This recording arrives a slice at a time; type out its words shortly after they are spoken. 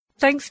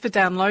Thanks for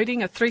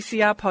downloading a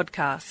 3CR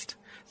podcast.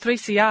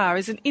 3CR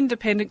is an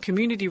independent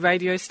community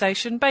radio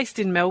station based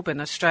in Melbourne,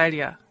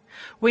 Australia.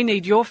 We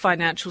need your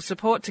financial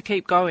support to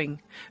keep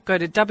going. Go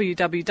to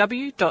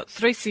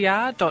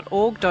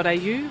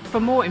www.3cr.org.au for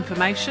more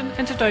information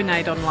and to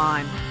donate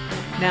online.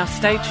 Now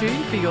stay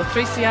tuned for your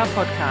 3CR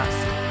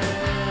podcast.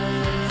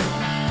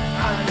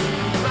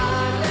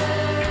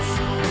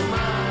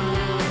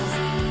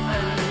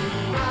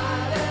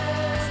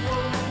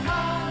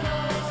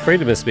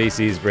 Freedom of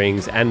Species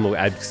brings animal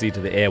advocacy to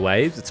the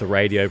airwaves. It's a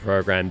radio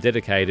program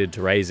dedicated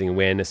to raising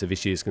awareness of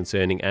issues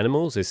concerning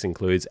animals. This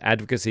includes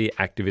advocacy,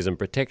 activism,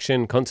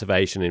 protection,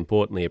 conservation, and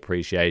importantly,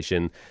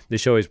 appreciation. The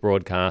show is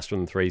broadcast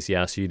from the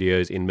 3CR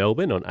studios in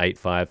Melbourne on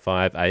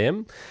 855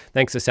 AM.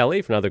 Thanks to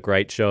Sally for another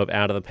great show of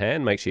Out of the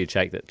Pan. Make sure you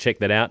check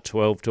that out,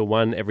 12 to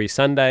 1 every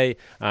Sunday.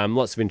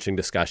 Lots of interesting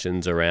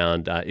discussions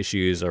around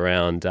issues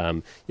around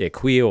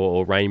queer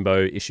or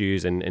rainbow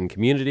issues and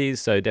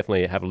communities. So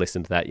definitely have a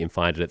listen to that. You can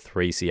find it at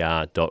 3CR.org.au.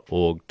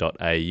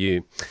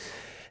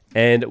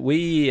 And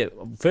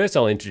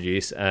I'll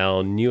introduce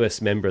our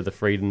newest member of the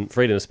Freedom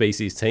of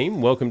Species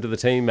team. Welcome to the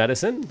team,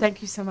 Madison.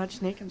 Thank you so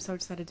much, Nick. I'm so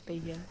excited to be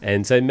here.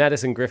 And so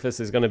Madison Griffiths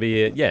is going to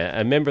be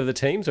a member of the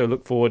team, so I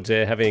look forward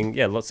to having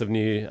lots of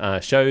new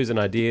shows and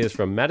ideas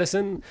from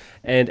Madison.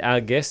 And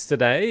our guest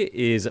today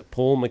is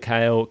Paul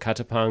Mikhail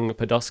Katapang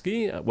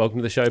Podolsky. Welcome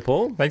to the show,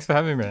 Paul. Thanks for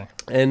having me.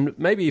 And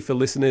maybe for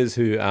listeners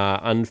who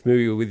are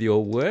unfamiliar with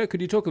your work,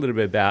 could you talk a little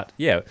bit about,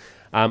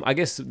 I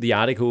guess the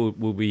article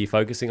we'll be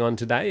focusing on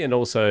today and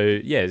also,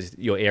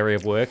 your area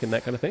of work and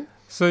that kind of thing?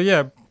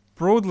 So,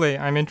 broadly,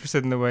 I'm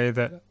interested in the way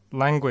that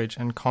language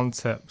and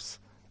concepts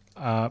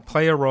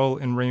play a role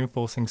in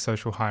reinforcing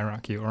social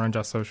hierarchy or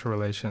unjust social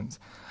relations.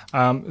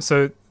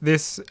 So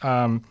this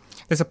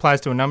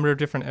applies to a number of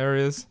different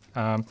areas.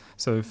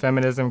 So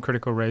feminism,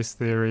 critical race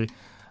theory,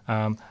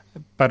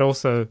 but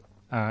also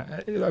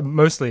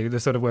mostly the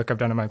sort of work I've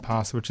done in my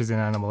past, which is in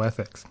animal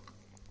ethics.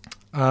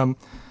 And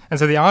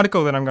so the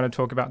article that I'm going to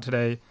talk about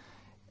today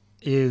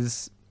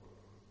is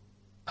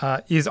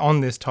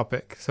on this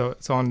topic. So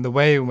it's on the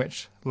way in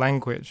which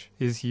language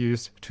is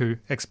used to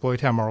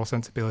exploit our moral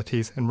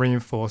sensibilities and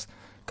reinforce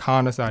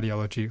carnist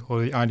ideology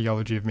or the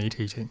ideology of meat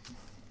eating.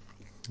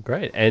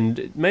 Great.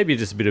 And maybe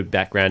just a bit of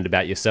background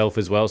about yourself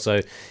as well. So,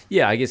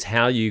 I guess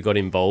how you got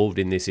involved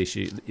in this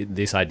issue,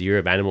 this idea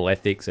of animal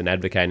ethics and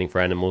advocating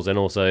for animals, and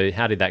also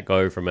how did that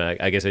go from a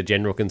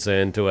general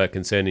concern to a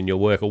concern in your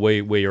work, or were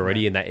you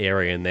already in that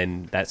area and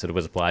then that sort of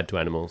was applied to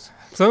animals?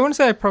 So I want to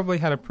say I probably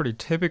had a pretty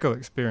typical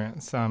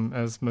experience,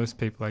 as most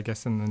people, I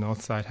guess, in the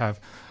North Side have,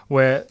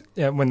 where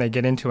when they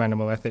get into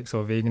animal ethics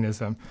or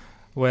veganism,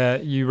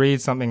 where you read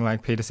something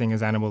like Peter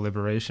Singer's Animal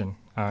Liberation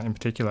in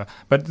particular.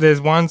 But there's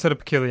one sort of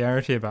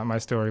peculiarity about my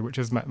story, which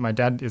is my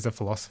dad is a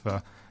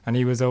philosopher, and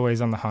he was always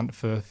on the hunt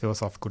for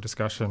philosophical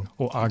discussion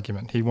or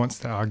argument. He wants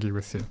to argue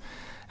with you.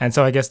 And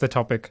so I guess the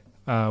topic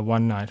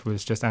one night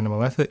was just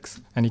animal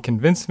ethics, and he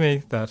convinced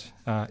me that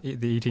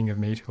the eating of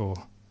meat or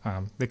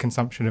the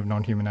consumption of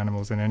non-human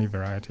animals in any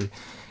variety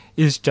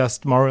is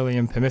just morally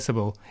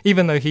impermissible,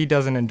 even though he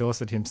doesn't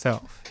endorse it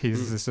himself.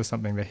 This is just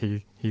something that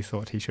he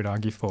thought he should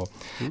argue for.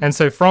 And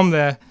so from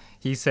there,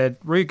 he said,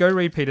 go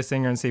read Peter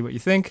Singer and see what you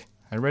think.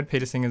 I read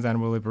Peter Singer's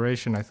Animal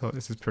Liberation. I thought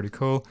this is pretty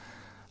cool.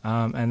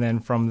 And then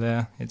from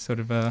there, it sort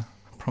of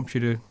prompts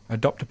you to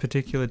adopt a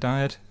particular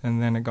diet, and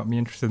then it got me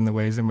interested in the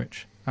ways in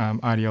which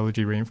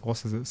ideology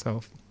reinforces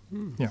itself.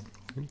 Yeah.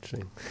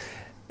 Interesting.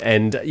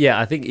 And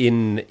I think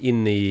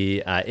in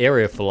the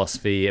area of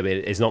philosophy, I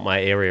mean, it's not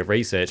my area of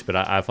research, but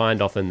I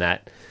find often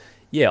that,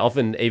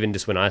 often even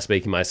just when I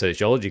speak in my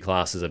sociology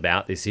classes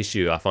about this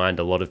issue, I find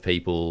a lot of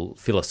people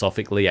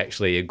philosophically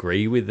actually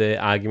agree with the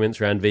arguments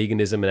around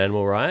veganism and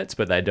animal rights,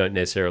 but they don't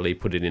necessarily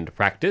put it into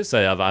practice.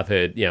 So I've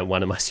heard,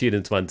 one of my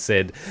students once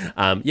said,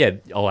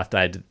 I'll have to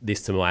add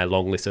this to my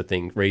long list of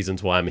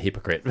reasons why I'm a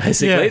hypocrite,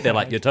 basically. They're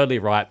like, you're totally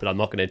right, but I'm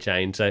not going to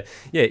change. So,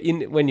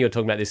 when you're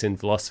talking about this in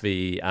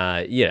philosophy,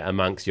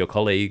 amongst your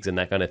colleagues and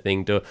that kind of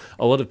thing, do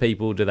a lot of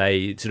people, do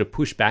they sort of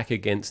push back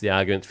against the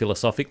arguments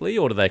philosophically,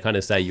 or do they kind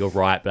of say, you're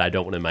right, but I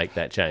don't want to make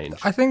that change?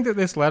 I think that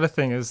this latter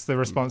thing is the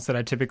response that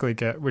I typically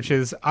get, which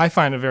is I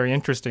find a very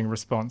interesting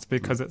response,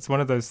 because it's one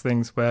of those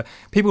things where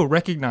people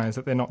recognize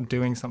that they're not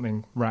doing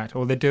something right,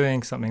 or they're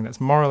doing something that's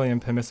morally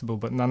impermissible,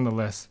 but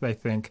nonetheless they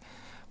think,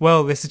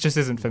 well, this just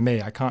isn't for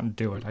me. I can't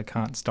do it. I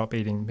can't stop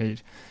eating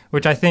meat,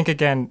 which I think,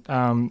 again,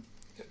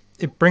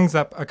 it brings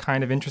up a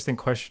kind of interesting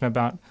question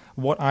about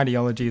what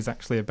ideology is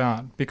actually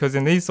about. Because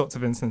in these sorts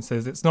of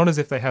instances, it's not as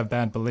if they have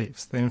bad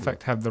beliefs. They, in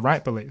fact, have the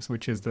right beliefs,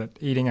 which is that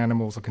eating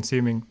animals or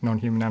consuming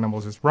non-human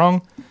animals is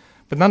wrong.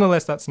 But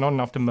nonetheless, that's not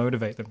enough to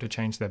motivate them to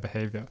change their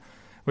behavior,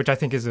 which I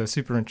think is a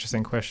super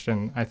interesting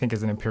question. I think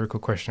is an empirical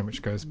question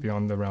which goes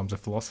beyond the realms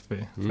of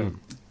philosophy. So.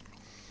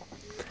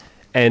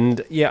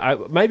 And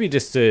maybe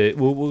just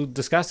we'll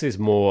discuss this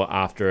more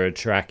after a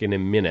track in a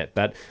minute,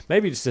 but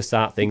maybe just to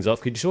start things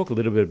off, could you talk a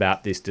little bit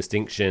about this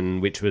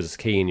distinction, which was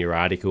key in your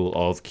article,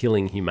 of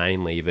killing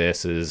humanely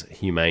versus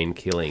humane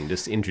killing?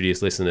 Just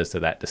introduce listeners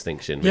to that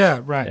distinction.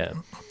 Right.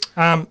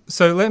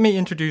 So let me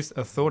introduce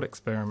a thought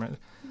experiment.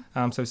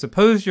 So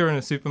suppose you're in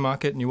a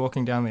supermarket and you're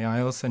walking down the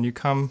aisles and you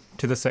come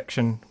to the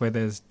section where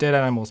there's dead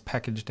animals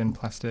packaged in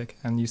plastic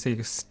and you see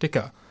a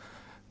sticker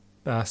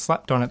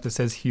slapped on it that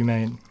says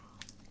humane.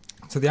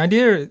 So the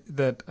idea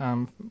that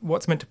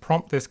what's meant to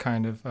prompt this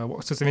kind of,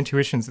 what sorts of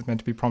intuitions is meant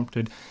to be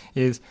prompted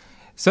is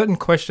certain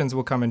questions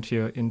will come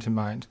into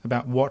mind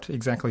about what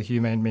exactly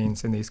humane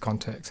means in these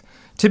contexts.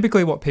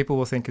 Typically what people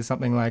will think is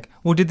something like,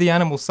 well, did the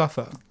animal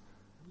suffer?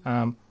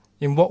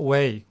 In what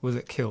way was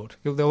it killed?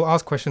 They'll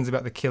ask questions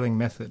about the killing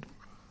method.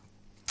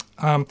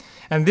 And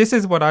this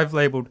is what I've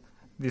labelled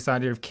this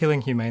idea of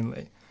killing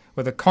humanely,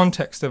 where the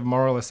context of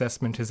moral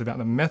assessment is about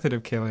the method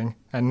of killing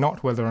and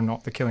not whether or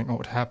not the killing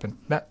ought to happen.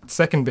 That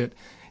second bit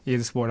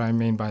is what I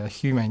mean by a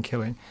humane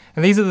killing.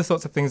 And these are the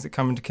sorts of things that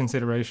come into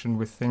consideration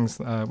with things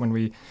when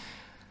we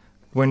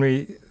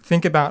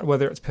think about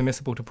whether it's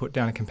permissible to put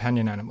down a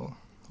companion animal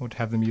or to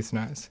have them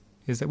euthanized,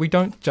 is that we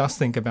don't just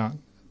think about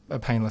a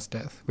painless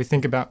death. We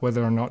think about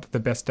whether or not the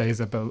best days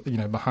are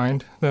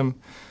behind them,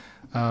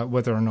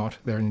 whether or not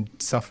they're in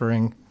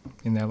suffering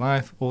in their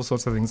life, all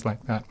sorts of things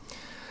like that.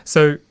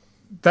 So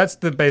that's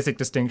the basic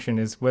distinction,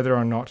 is whether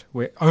or not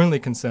we're only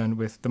concerned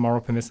with the moral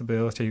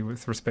permissibility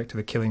with respect to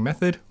the killing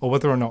method, or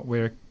whether or not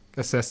we're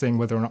assessing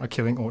whether or not a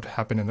killing ought to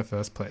happen in the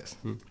first place.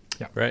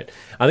 Yeah. Great.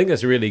 I think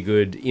that's a really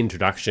good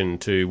introduction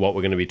to what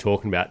we're going to be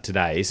talking about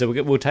today. So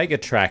we'll take a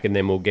track and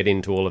then we'll get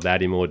into all of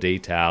that in more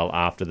detail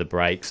after the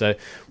break. So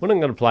what I'm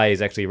going to play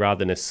is actually, rather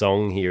than a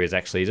song here, is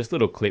actually just a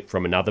little clip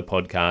from another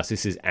podcast.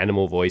 This is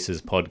Animal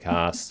Voices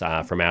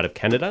podcast from out of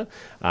Canada,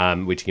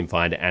 which you can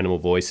find at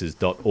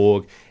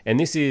animalvoices.org. And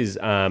this is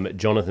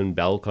Jonathan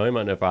Balcombe. I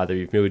don't know if either of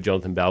you are familiar with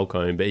Jonathan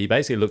Balcombe, but he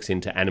basically looks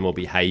into animal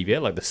behaviour,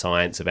 like the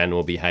science of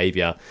animal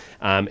behaviour.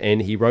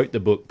 And he wrote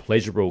the book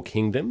Pleasurable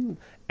Kingdom,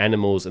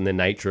 Animals and the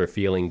Nature of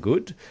Feeling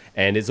Good.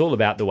 And it's all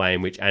about the way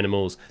in which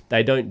animals,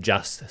 they don't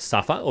just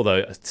suffer,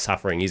 although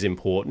suffering is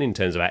important in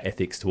terms of our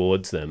ethics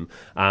towards them,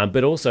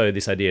 but also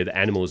this idea that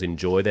animals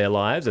enjoy their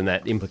lives, and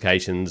that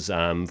implications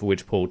for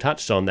which Paul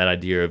touched on, that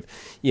idea of,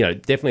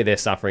 definitely their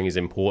suffering is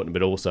important,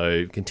 but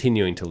also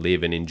continuing to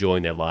live and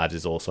enjoying their lives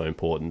is also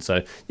important.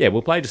 So, yeah,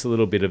 we'll play just a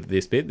little bit of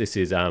this bit. This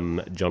is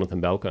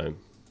Jonathan Balcombe.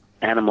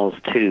 Animals,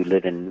 too,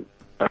 live in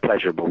a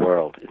pleasurable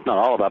world. It's not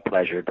all about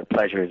pleasure, but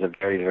pleasure is a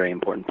very, very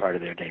important part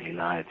of their daily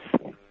lives.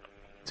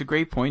 It's a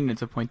great point, and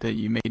it's a point that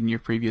you made in your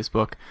previous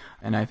book,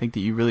 and I think that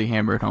you really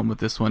hammered home with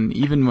this one.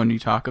 Even when you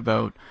talk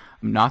about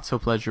not so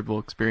pleasurable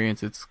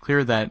experience, it's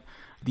clear that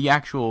the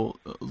actual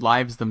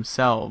lives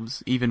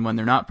themselves, even when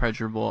they're not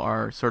pleasurable,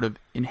 are sort of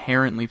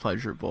inherently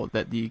pleasurable,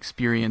 that the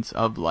experience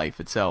of life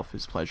itself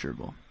is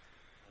pleasurable.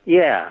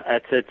 Yeah,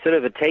 it's sort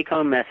of a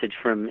take-home message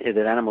from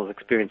that animals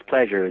experience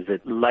pleasure, is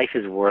that life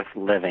is worth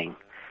living.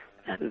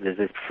 There's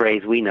this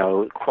phrase we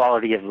know,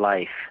 quality of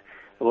life.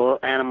 Well,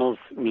 animals,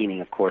 meaning,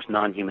 of course,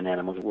 non-human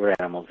animals, we're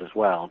animals as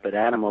well, but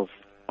animals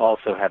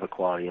also have a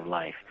quality of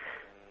life.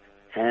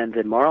 And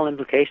the moral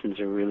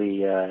implications are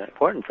really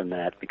important from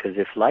that, because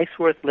if life's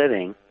worth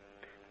living,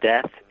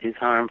 death is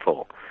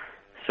harmful.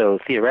 So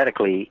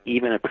theoretically,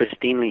 even a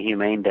pristinely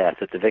humane death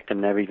that the victim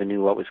never even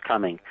knew what was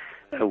coming,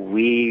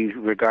 we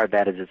regard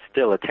that as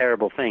still a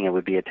terrible thing. It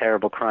would be a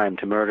terrible crime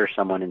to murder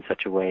someone in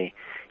such a way.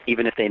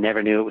 Even if they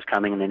never knew it was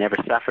coming and they never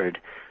suffered,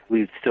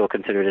 we would still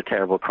consider it a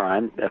terrible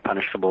crime,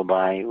 punishable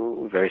by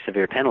a very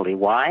severe penalty.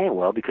 Why?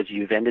 Well, because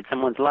you've ended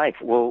someone's life.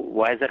 Well,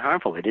 why is that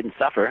harmful? They didn't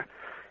suffer.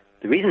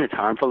 The reason it's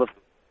harmful, of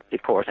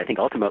course, I think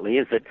ultimately,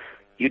 is that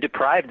you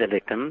deprive the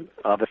victim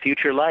of a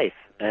future life.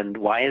 And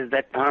why is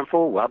that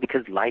harmful? Well,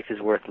 because life is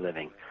worth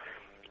living.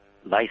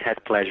 Life has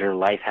pleasure,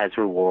 life has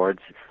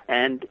rewards,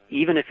 and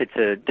even if it's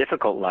a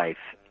difficult life,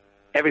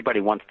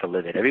 everybody wants to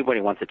live it.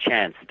 Everybody wants a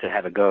chance to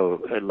have a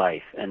go at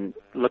life. And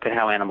look at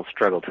how animals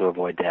struggle to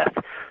avoid death.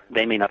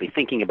 They may not be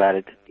thinking about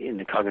it in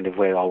the cognitive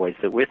way always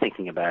that we're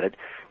thinking about it,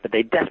 but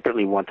they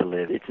desperately want to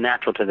live. It's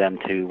natural to them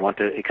to want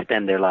to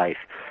extend their life.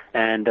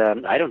 And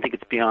I don't think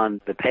it's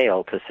beyond the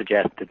pale to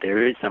suggest that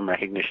there is some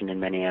recognition in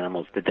many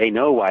animals that they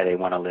know why they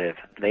want to live.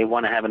 They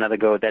want to have another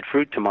go at that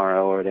fruit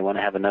tomorrow, or they want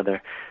to have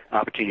another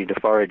opportunity to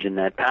forage in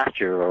that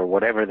pasture, or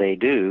whatever they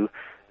do.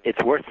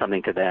 It's worth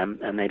something to them,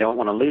 and they don't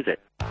want to lose it.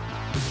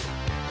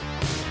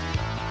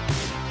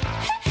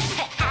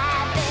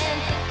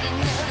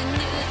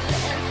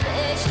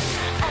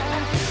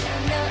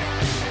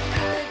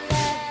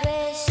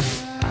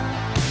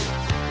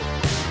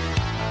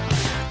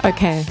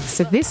 Okay,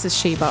 so this is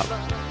She Bop.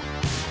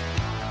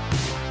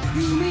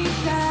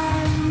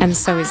 And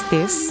so is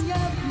this.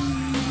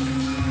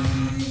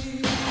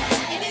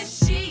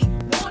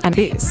 And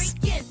this.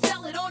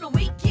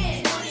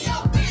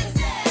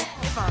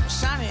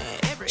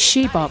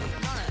 She Bop,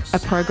 a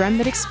program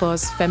that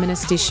explores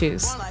feminist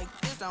issues.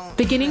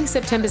 Beginning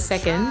September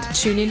 2nd,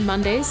 tune in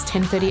Mondays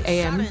 10:30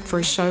 a.m. for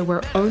a show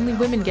where only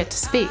women get to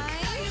speak,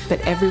 but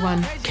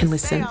everyone can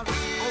listen.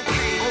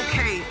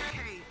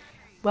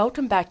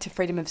 Welcome back to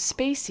Freedom of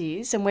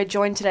Species, and we're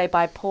joined today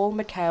by Paul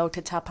Mikhail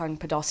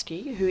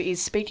Tatapang-Podolsky, who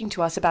is speaking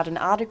to us about an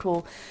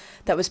article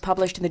that was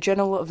published in the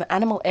Journal of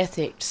Animal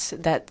Ethics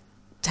that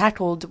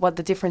tackled what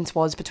the difference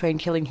was between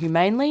killing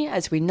humanely,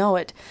 as we know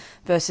it,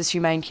 versus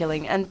humane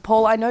killing. And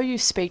Paul, I know you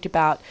speak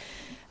about,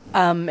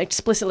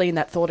 explicitly in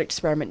that thought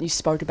experiment, you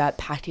spoke about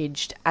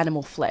packaged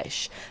animal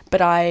flesh,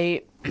 but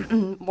I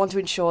want to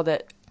ensure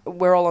that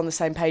we're all on the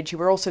same page here.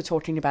 We're also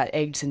talking about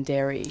eggs and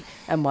dairy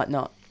and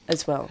whatnot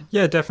as well.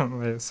 Yeah,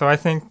 definitely. So I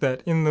think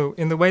that in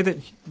the way that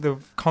the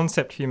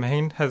concept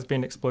humane has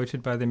been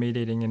exploited by the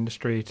meat-eating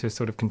industry to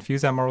sort of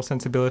confuse our moral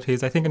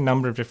sensibilities, I think a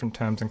number of different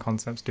terms and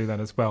concepts do that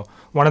as well.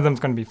 One of them is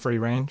going to be free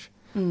range.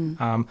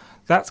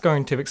 That's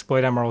going to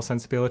exploit our moral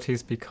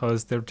sensibilities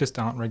because there just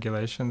aren't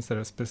regulations that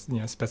are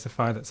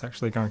specify that's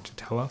actually going to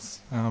tell us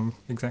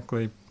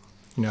exactly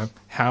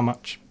how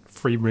much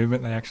free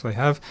movement they actually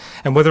have,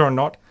 and whether or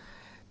not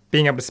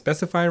being able to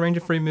specify a range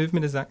of free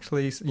movement is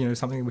actually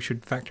something we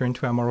should factor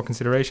into our moral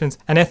considerations.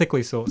 And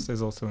ethically sourced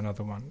is also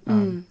another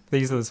one.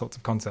 These are the sorts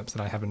of concepts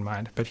that I have in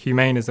mind, but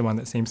humane is the one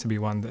that seems to be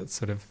one that's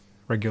sort of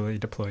regularly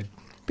deployed.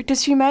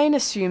 Because humane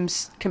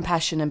assumes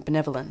compassion and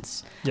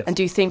benevolence. Yes. And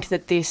do you think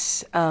that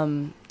this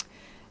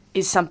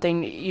is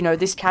something,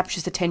 this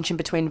captures the tension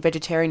between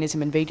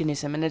vegetarianism and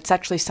veganism? And it's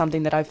actually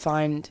something that I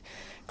find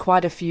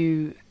quite a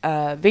few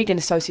vegan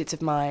associates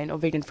of mine or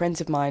vegan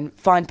friends of mine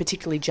find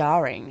particularly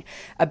jarring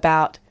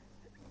about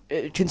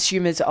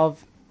consumers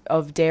of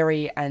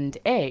dairy and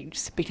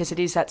eggs, because it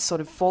is that sort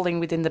of falling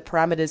within the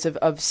parameters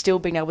of still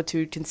being able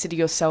to consider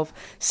yourself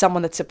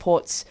someone that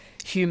supports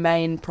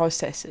humane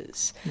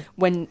processes,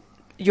 when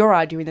you're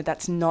arguing that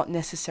that's not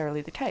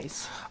necessarily the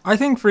case. I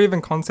think for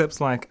even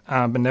concepts like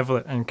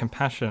benevolent and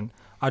compassion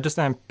are just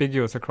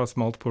ambiguous across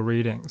multiple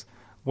readings,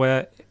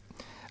 where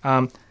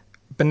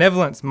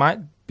benevolence might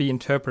be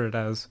interpreted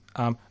as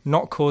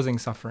not causing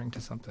suffering to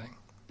something.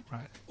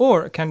 Right.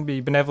 Or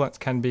benevolence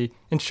can be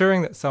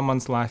ensuring that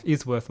someone's life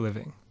is worth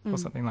living, or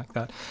something like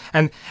that.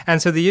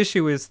 And so the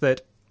issue is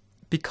that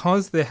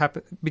because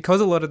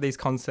a lot of these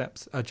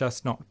concepts are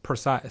just not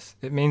precise,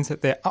 it means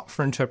that they're up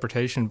for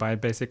interpretation by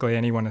basically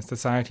anyone in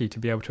society to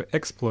be able to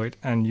exploit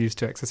and use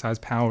to exercise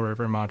power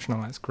over a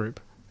marginalised group.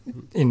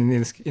 In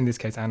this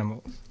case,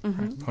 animals,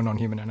 right? Or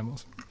non-human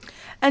animals.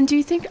 And do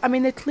you think? I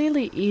mean, there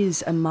clearly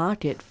is a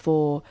market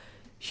for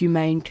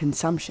humane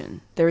consumption.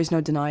 There is no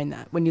denying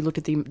that. When you look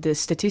at the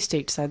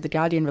statistics, the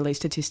Guardian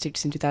released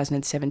statistics in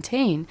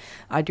 2017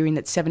 arguing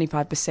that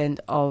 75%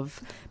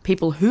 of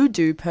people who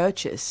do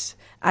purchase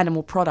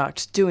animal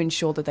products do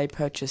ensure that they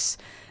purchase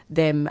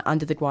them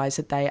under the guise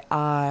that they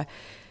are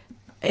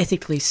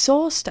ethically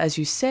sourced, as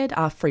you said,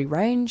 are free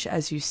range,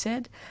 as you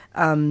said.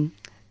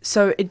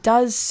 So it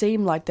does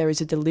seem like there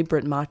is a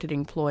deliberate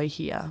marketing ploy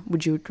here.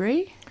 Would you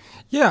agree?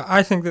 Yeah,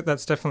 I think that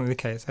that's definitely the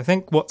case. I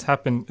think what's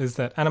happened is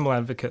that animal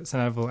advocates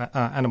and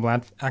animal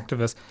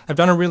activists have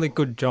done a really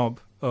good job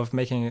of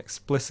making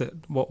explicit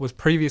what was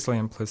previously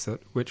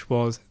implicit, which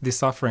was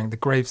the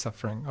grave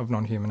suffering of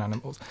non-human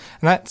animals.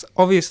 And that's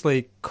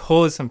obviously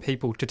caused some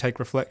people to take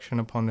reflection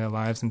upon their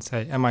lives and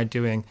say, am I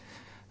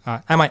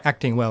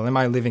acting well? Am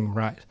I living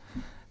right?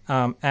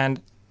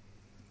 And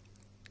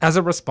as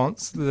a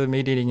response, the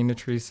meat-eating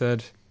industry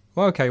said,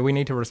 well, okay, we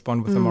need to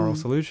respond with a moral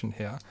solution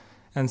here.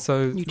 And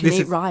so you can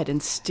eat right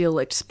and still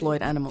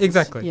exploit animals.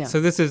 Exactly. Yeah. So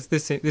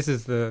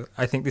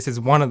I think this is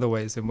one of the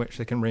ways in which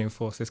they can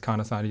reinforce this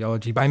kindness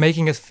ideology, by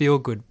making us feel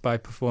good by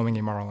performing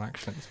immoral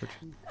actions.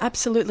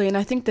 Absolutely, and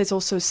I think there's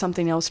also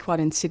something else quite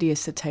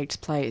insidious that takes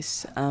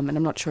place, and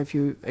I'm not sure if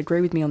you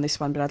agree with me on this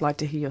one, but I'd like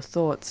to hear your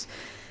thoughts.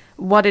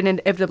 What it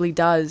inevitably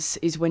does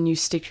is when you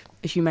stick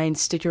a humane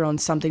sticker on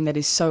something that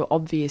is so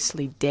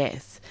obviously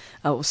death,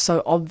 or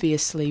so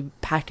obviously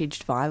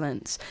packaged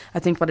violence, I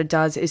think what it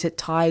does is it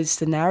ties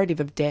the narrative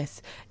of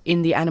death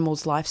in the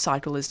animal's life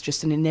cycle as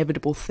just an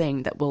inevitable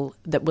thing that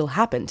will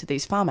happen to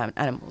these farm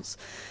animals.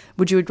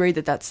 Would you agree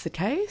that that's the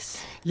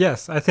case?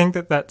 Yes, I think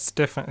that that's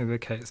definitely the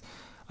case.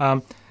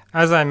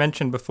 As I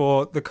mentioned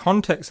before, the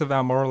context of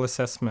our moral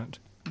assessment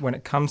when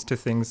it comes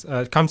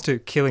to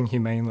killing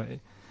humanely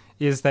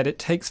is that it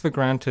takes for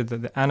granted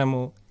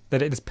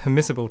that it is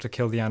permissible to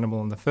kill the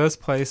animal in the first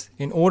place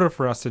in order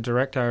for us to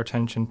direct our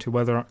attention to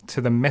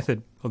the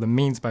method or the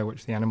means by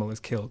which the animal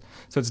is killed.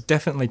 So it's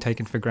definitely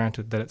taken for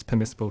granted that it's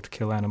permissible to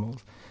kill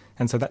animals.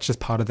 And so that's just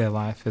part of their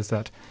life, is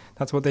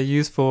that's what they're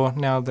used for.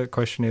 Now the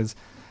question is,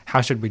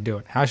 how should we do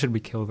it? How should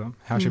we kill them?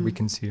 How should we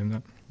consume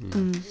them?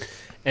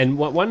 And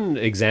one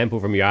example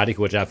from your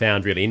article, which I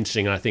found really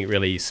interesting and I think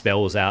really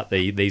spells out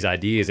these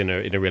ideas in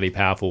a really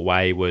powerful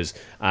way, was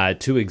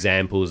two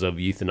examples of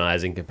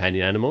euthanizing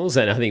companion animals.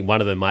 And I think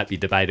one of them might be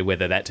debated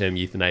whether that term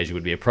euthanasia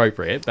would be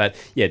appropriate. But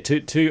yeah,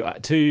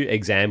 two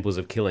examples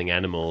of killing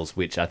animals,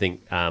 which I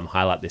think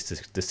highlight this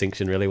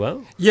distinction really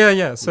well.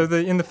 Yeah. So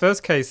in the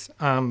first case,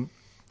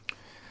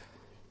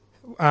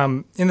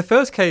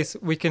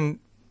 we can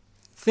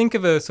think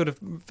of a sort of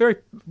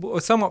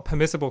somewhat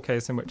permissible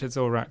case in which it's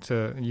all right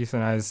to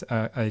euthanize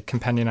a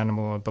companion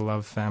animal or a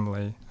beloved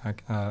family,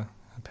 a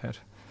pet.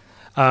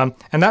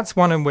 And that's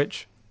one in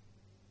which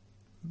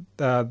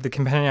the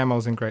companion animal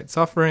is in great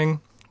suffering,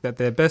 that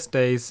their best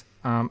days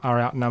are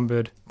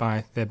outnumbered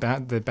by their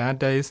bad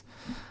days,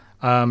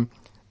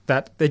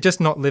 that they're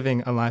just not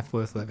living a life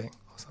worth living,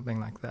 something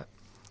like that.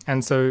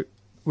 And so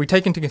we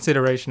take into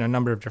consideration a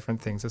number of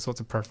different things, the sorts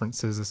of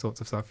preferences, the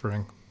sorts of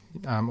suffering,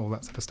 all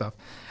that sort of stuff.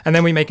 And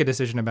then we make a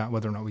decision about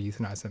whether or not we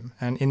euthanize them.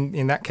 And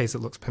in that case, it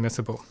looks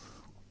permissible.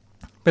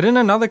 But in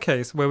another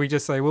case where we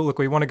just say, well, look,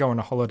 we want to go on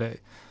a holiday.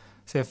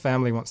 Say a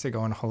family wants to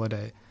go on a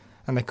holiday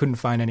and they couldn't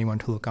find anyone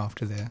to look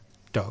after their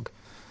dog.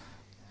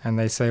 And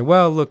they say,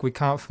 well, look, we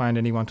can't find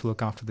anyone to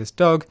look after this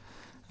dog.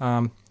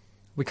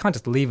 We can't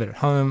just leave it at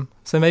home.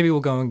 So maybe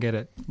we'll go and get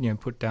it,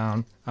 put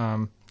down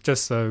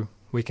just so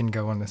we can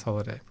go on this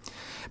holiday.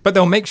 But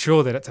they'll make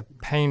sure that it's a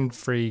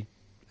pain-free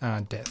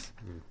death.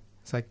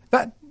 It's like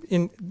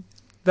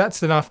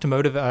that's enough to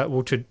motivate,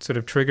 or to sort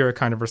of trigger a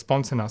kind of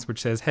response in us,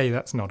 which says, "Hey,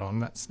 that's not on.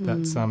 That's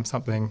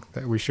something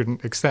that we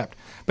shouldn't accept."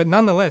 But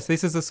nonetheless,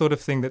 this is the sort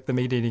of thing that the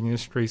meat eating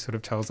industry sort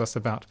of tells us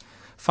about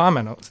farm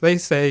animals. They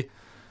say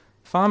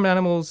farm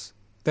animals,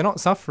 they're not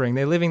suffering;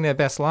 they're living their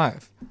best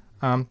life.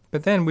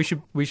 But then we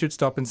should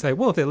stop and say,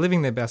 well, if they're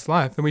living their best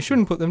life, then we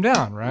shouldn't put them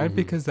down, right? Mm-hmm.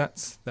 Because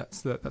that's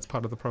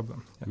part of the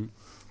problem. Yeah.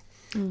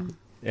 Mm.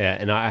 Yeah,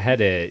 and I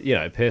had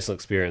a personal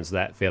experience of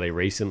that fairly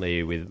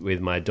recently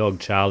with my dog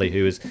Charlie,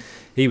 who was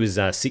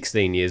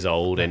 16 years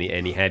old and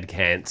he had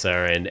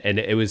cancer, and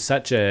it was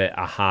such a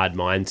hard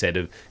mindset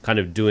of kind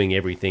of doing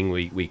everything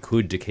we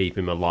could to keep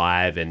him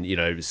alive,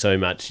 and so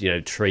much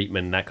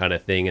treatment and that kind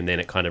of thing, and then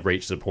it kind of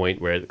reached a point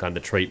where kind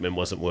of the treatment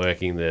wasn't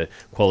working, the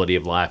quality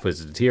of life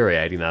was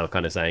deteriorating. They were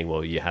kind of saying,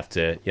 well, you have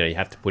to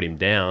put him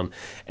down,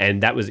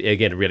 and that was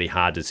again a really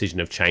hard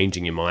decision of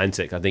changing your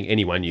mindset. I think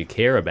anyone you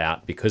care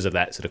about, because of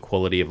that sort of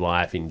quality of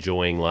life,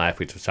 enjoying life,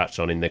 which was touched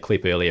on in the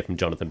clip earlier from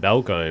Jonathan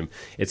Balcombe,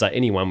 it's like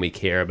anyone we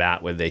care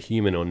about, whether they're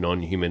human or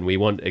non-human, we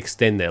want to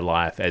extend their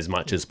life as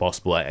much as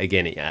possible,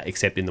 again,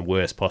 except in the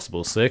worst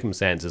possible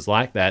circumstances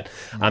like that.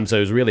 So it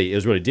was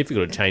really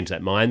difficult to change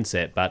that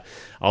mindset. But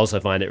I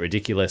also find it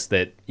ridiculous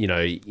that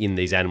in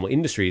these animal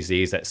industries, they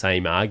use that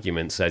same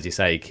argument. So as you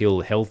say, kill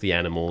healthy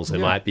animals. It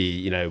might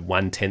be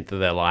 1/10 of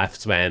their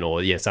lifespan,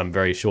 or some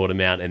very short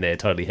amount, and they're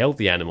totally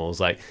healthy animals.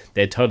 Like,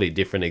 they're totally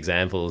different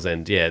examples,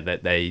 and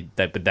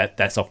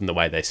that's often the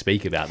way they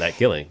speak about that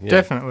killing. Yeah.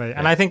 Definitely.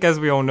 And I think, as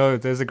we all know,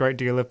 there's a great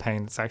deal of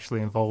pain that's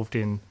actually involved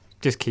in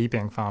just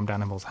keeping farmed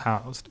animals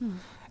housed,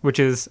 which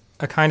is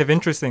a kind of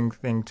interesting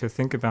thing to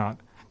think about,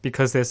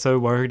 because they're so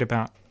worried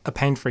about a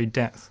pain-free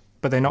death,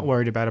 but they're not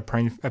worried about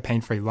a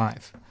pain-free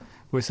life.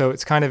 So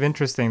it's kind of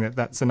interesting that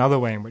that's another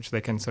way in which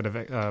they can sort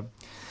of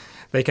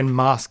they can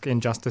mask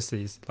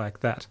injustices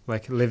like that,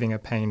 like living a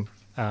pained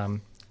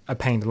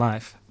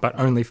life, but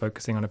only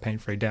focusing on a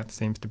pain-free death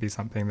seems to be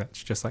something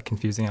that's just like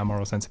confusing our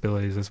moral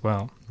sensibilities as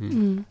well.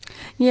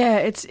 Yeah,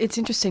 it's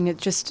interesting. It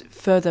just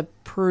further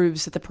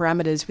proves that the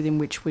parameters within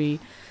which we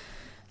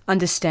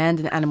understand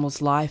an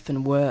animal's life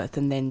and worth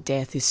and then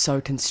death is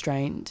so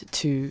constrained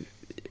to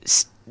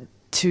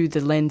the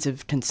lens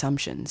of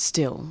consumption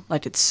still.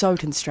 Like, it's so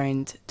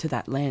constrained to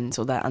that lens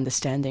or that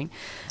understanding.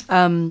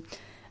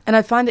 And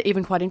I find it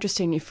even quite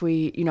interesting if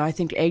we, I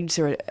think eggs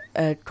are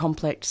a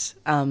complex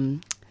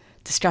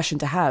discussion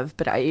to have,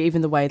 but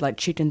even the way like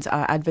chickens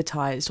are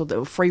advertised, or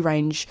the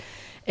free-range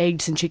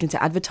eggs and chickens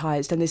are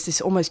advertised, and there's this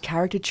almost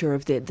caricature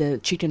of the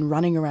chicken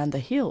running around the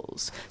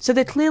hills. So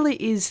there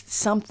clearly is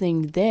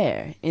something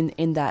there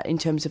in that, in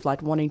terms of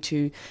like wanting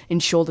to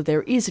ensure that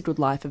there is a good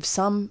life of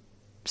some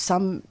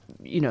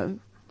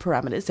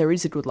parameters. There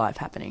is a good life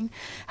happening.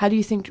 What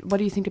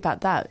do you think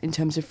about that in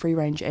terms of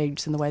free-range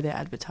eggs and the way they're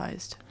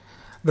advertised?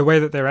 The way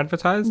that they're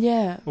advertised?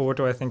 Yeah. Or what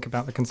do I think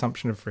about the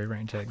consumption of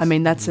free-range eggs? I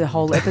mean, that's a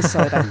whole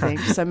episode, I think.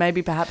 So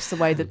maybe perhaps the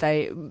way that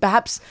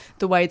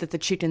the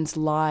chickens'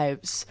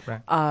 lives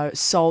are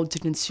sold to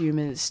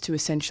consumers to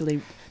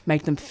essentially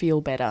make them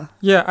feel better.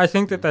 Yeah, I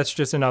think that's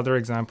just another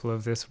example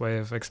of this way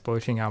of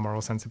exploiting our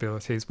moral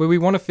sensibilities, where we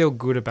want to feel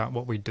good about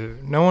what we do.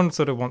 No one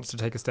sort of wants to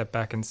take a step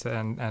back and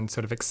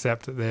sort of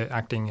accept that they're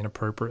acting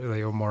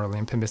inappropriately or morally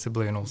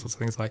impermissibly and all sorts of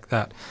things like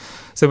that.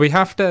 So we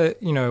have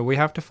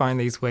to find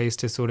these ways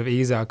to sort of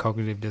ease our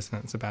cognitive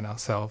dissonance about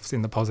ourselves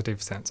in the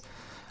positive sense.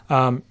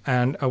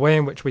 And a way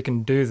in which we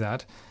can do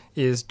that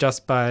is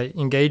just by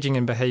engaging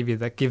in behaviour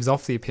that gives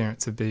off the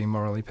appearance of being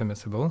morally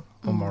permissible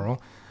or moral,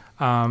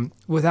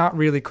 without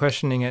really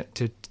questioning it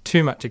to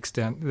too much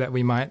extent that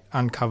we might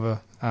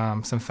uncover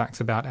some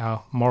facts about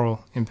our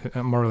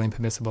morally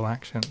impermissible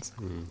actions.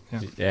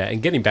 Yeah,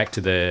 and getting back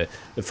to the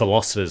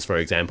philosophers, for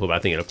example, but I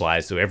think it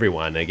applies to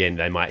everyone. Again,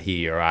 they might hear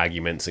your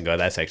arguments and go,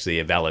 that's actually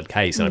a valid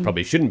case, and I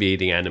probably shouldn't be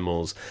eating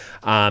animals.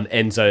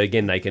 And so,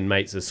 again, they can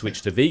make the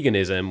switch to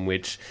veganism,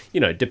 which,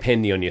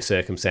 depending on your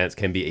circumstance,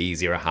 can be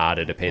easier or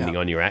harder, depending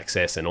on your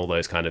access and all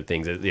those kind of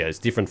things. It's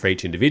different for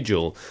each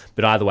individual,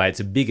 but either way, it's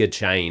a bigger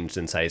change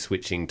than, say,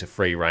 switching to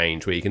free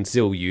range, where you can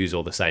still use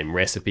all the same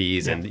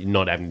recipes and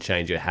not having to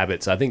change your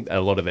habits. I think a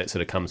lot of it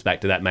sort of comes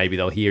back to that. Maybe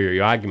they'll hear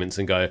your arguments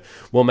and go,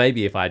 well,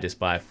 maybe if I just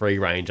buy free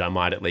range, I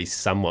might at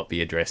least somewhat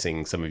be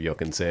addressing some of your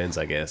concerns,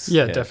 I guess.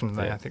 Yeah,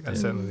 definitely. I think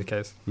that's certainly the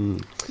case.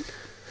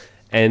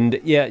 And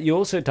yeah, you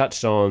also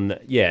touched on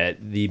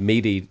the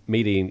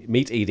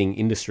meat-eating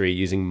industry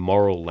using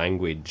moral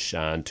language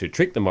to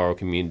trick the moral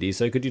community.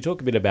 So could you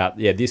talk a bit about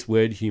this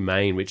word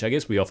humane, which I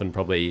guess we often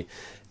probably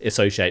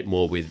associate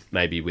more with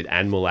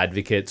animal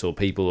advocates or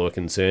people who are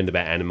concerned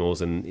about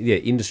animals, and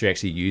industry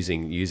actually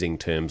using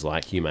terms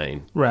like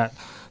humane. Right.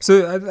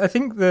 So I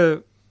think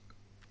the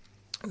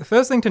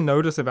first thing to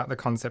notice about the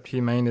concept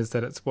humane is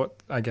that it's what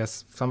I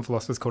guess some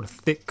philosophers call a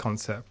thick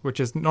concept, which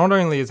is not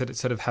only is it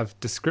sort of have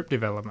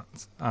descriptive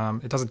elements,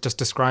 it doesn't just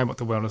describe what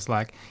the world is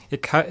like,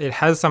 it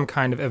has some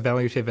kind of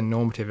evaluative and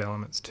normative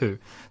elements too.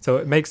 So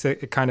it makes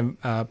it kind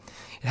of,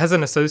 it has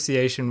an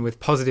association with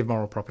positive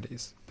moral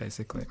properties,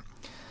 basically.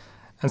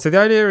 And so the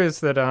idea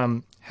is that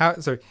how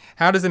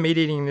does the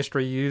meat-eating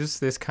industry use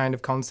this kind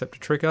of concept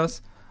to trick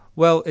us?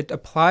 Well, it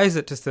applies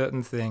it to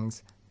certain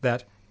things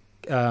that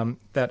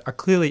are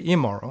clearly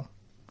immoral,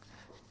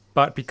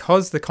 but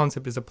because the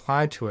concept is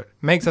applied to it,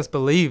 makes us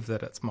believe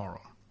that it's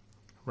moral,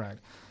 right?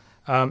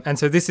 And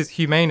so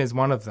humane is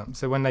one of them.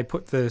 So when they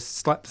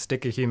slap the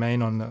stick of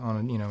humane on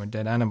a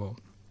dead animal,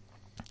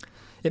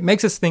 it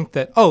makes us think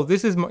that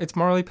it's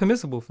morally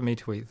permissible for me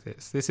to eat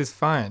this. This is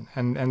fine,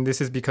 and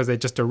this is because they're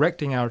just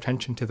directing our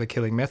attention to the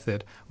killing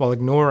method while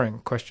ignoring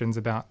questions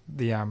about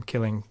the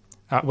killing,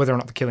 whether or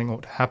not the killing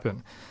ought to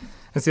happen.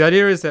 And so the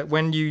idea is that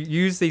when you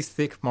use these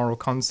thick moral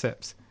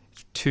concepts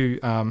to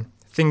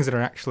things that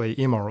are actually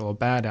immoral or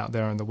bad out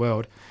there in the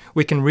world,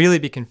 we can really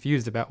be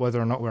confused about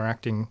whether or not we're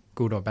acting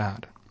good or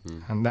bad.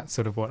 And that's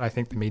sort of what I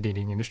think the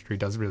meat-eating industry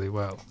does really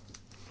well.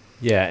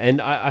 Yeah, and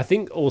I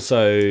think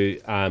also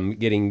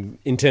getting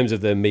in terms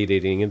of the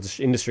meat-eating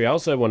industry, I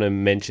also want to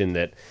mention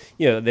that,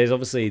 there's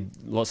obviously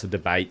lots of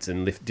debates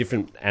and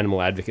different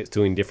animal advocates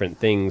doing different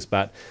things,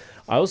 but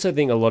I also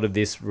think a lot of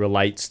this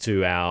relates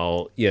to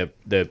our,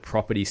 the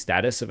property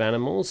status of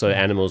animals. So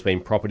animals being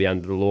property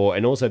under the law,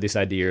 and also this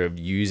idea of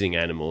using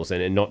animals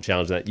and not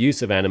challenging that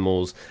use of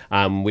animals,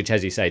 which,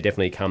 as you say,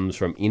 definitely comes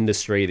from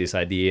industry. This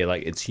idea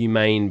like it's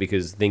humane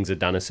because things are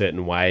done a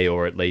certain way,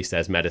 or at least,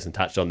 as Madison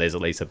touched on, there's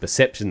at least a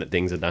perception that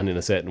things are done in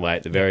a certain way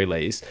at the very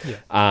least.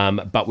 Yeah.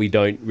 But we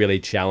don't really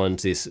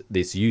challenge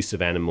this use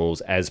of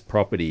animals as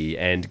property.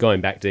 And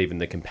going back to even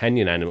the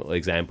companion animal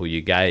example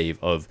you gave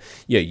of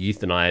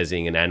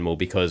euthanizing an animal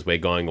because we're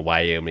going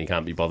away and we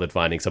can't be bothered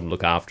finding someone to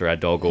look after our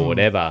dog or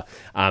whatever,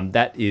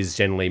 that is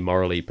generally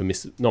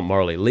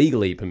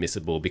legally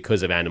permissible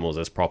because of animals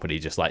as property,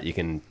 just like you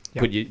can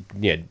put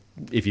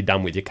if you're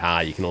done with your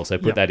car, you can also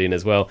put that in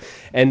as well.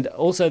 And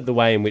also the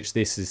way in which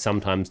this is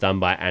sometimes done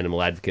by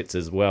animal advocates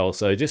as well.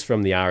 So just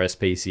from the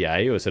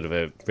RSPCA, or sort of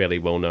a fairly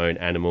well-known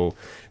animal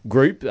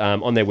group,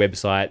 on their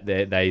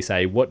website, they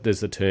say, what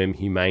does the term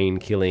humane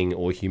killing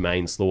or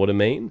humane slaughter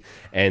mean?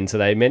 And so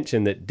they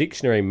mention that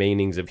dictionary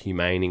meanings of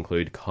humane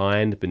include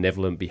kind,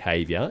 benevolent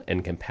behaviour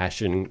and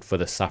compassion for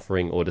the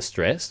suffering or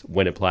distress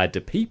when applied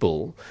to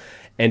people,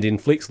 and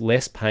inflicts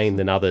less pain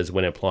than others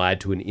when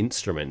applied to an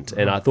instrument.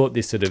 And I thought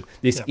this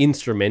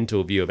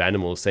instrumental view of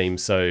animals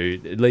seems so,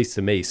 at least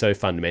to me, so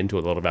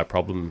fundamental to a lot of our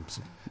problems,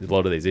 a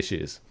lot of these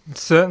issues.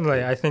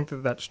 Certainly, I think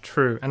that that's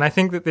true. And I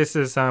think that this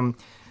is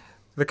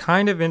the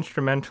kind of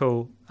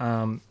instrumental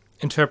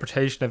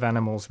interpretation of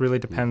animals really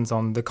depends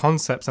on the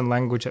concepts and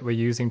language that we're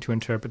using to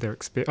interpret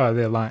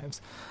their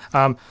lives.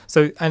 And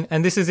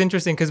this is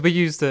interesting because we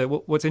use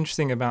what's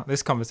interesting about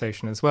this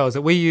conversation as well is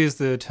that we use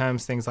the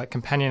terms things like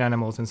companion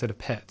animals instead of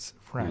pets,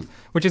 right?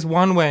 Which is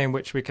one way in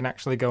which we can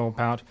actually go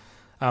about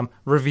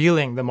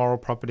revealing the moral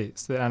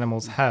properties that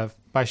animals have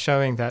by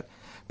showing that,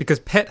 because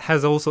pet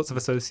has all sorts of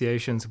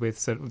associations with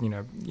sort of,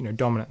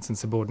 dominance and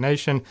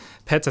subordination.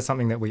 Pets are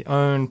something that we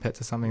own.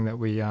 Pets are something that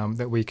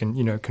we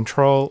can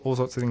control. All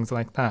sorts of things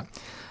like that.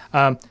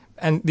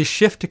 And the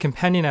shift to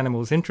companion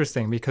animals is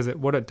interesting because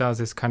what it does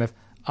is kind of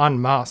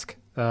unmask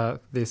the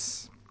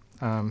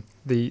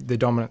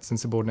dominance and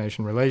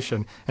subordination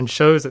relation, and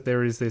shows that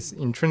there is this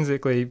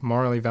intrinsically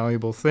morally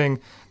valuable thing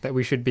that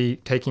we should be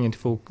taking into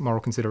full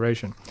moral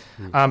consideration.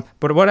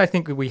 But what I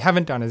think we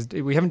haven't done is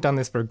we haven't done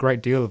this for a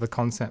great deal of the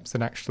concepts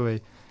that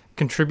actually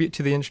contribute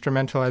to the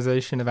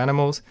instrumentalization of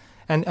animals.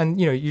 And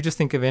you just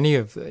think of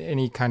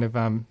any kind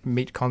of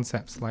meat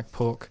concepts like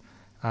pork,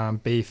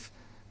 beef,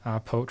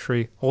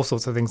 poultry, all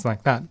sorts of things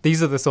like that.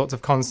 These are the sorts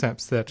of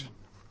concepts that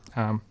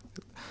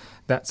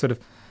that sort of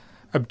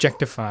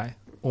objectify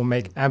or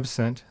make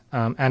absent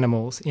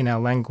animals in our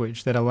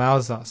language that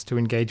allows us to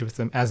engage with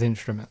them as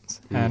instruments.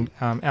 And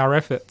our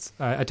efforts,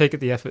 I take it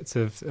the efforts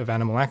of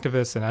animal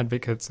activists and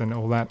advocates and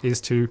all that,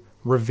 is to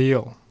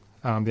reveal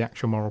the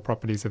actual moral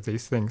properties of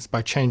these things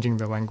by changing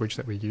the language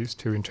that we use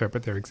to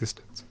interpret their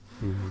existence.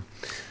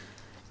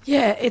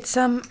 Yeah, it's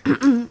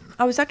I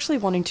was actually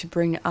wanting to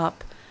bring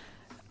up,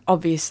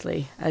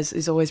 obviously, as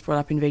is always brought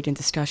up in vegan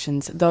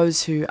discussions,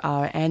 those who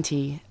are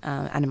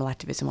anti-animal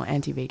activism or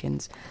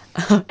anti-vegans,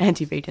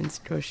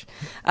 gosh.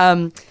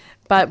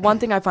 But one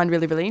thing I find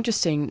really, really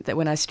interesting that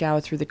when I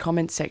scour through the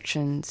comment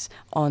sections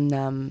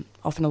on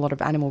often a lot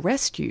of animal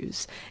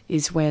rescues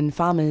is when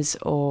farmers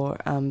or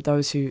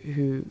those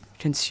who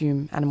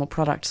consume animal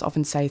products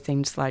often say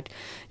things like,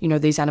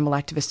 these animal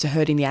activists are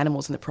hurting the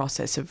animals in the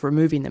process of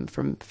removing them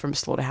from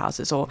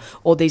slaughterhouses,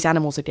 or these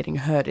animals are getting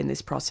hurt in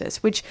this process,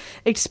 which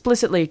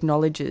explicitly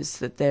acknowledges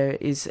that there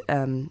is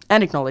an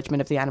acknowledgement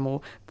of the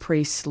animal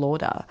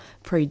pre-slaughter,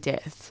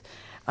 pre-death.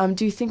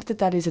 Do you think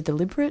that is a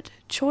deliberate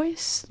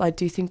choice? Like,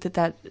 do you think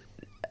that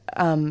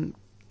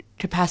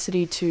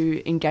capacity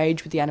to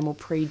engage with the animal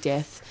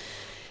pre-death,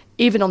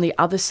 even on the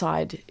other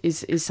side,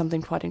 is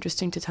something quite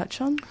interesting to touch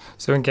on?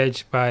 So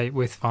engaged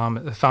with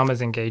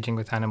farmers engaging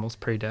with animals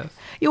pre-death?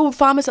 Yeah, well,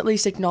 farmers at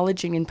least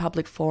acknowledging in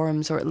public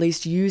forums, or at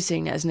least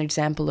using as an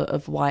example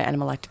of why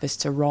animal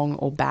activists are wrong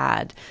or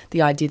bad,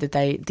 the idea that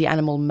the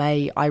animal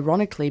may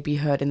ironically be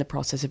hurt in the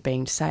process of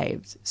being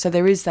saved. So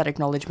there is that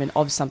acknowledgement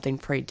of something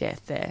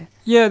pre-death there.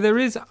 Yeah, there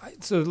is.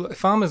 So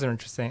farmers are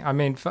interesting. I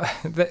mean,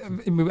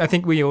 I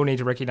think we all need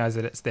to recognise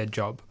that it's their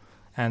job,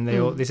 and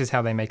this is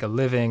how they make a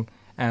living.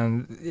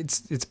 And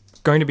it's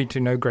going to be to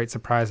no great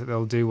surprise that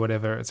they'll do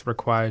whatever it's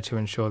required to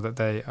ensure that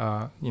they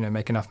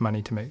make enough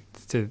money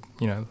to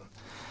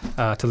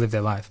live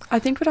their life. I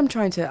think what I'm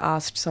trying to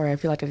ask, sorry, I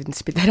feel like I didn't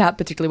spit that out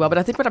particularly well, but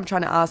I think what I'm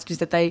trying to ask is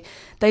that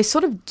they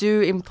sort of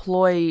do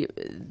employ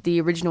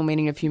the original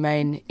meaning of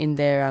humane in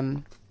their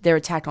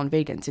attack on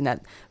vegans, in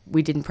that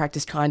we didn't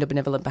practice kind or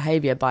benevolent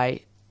behaviour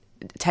by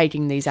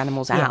taking these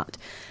animals out.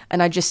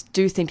 And I just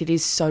do think it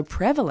is so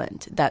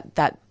prevalent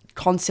that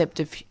concept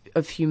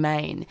of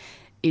humane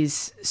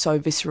is so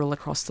visceral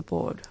across the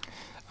board.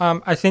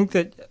 I think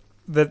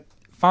that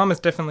farmers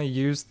definitely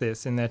use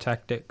this in their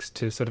tactics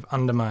to sort of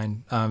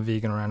undermine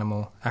vegan or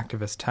animal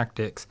activist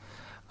tactics.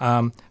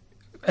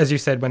 As you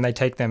said, when they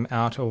take them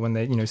out or when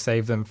they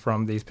save them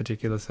from these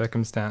particular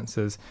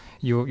circumstances,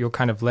 you're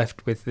kind of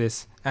left with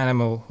this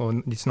animal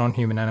or this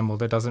non-human animal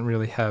that doesn't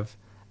really have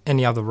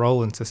any other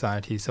role in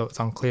society, so it's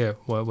unclear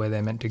where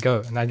they're meant to go.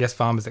 And I guess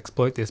farmers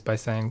exploit this by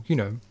saying,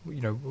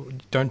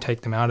 don't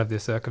take them out of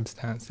this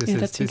circumstance.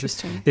 That's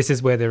interesting. This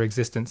is where their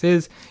existence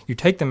is. You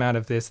take them out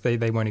of this, they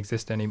won't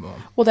exist anymore.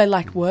 Well, they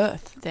lack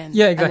worth then.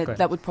 Yeah, exactly. And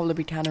that would probably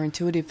be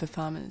counterintuitive for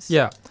farmers.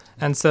 Yeah,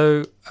 and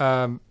so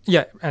and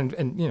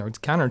it's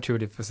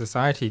counterintuitive for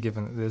society,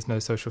 given that there's no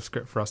social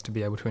script for us to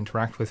be able to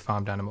interact with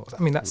farmed animals.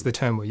 I mean, that's the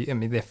term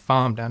they're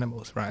farmed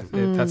animals, right?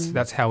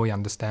 That's how we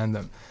understand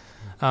them.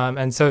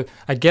 And so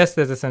I guess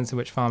there's a sense in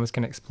which farmers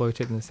can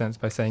exploit it in a sense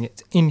by saying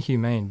it's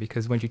inhumane,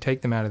 because when you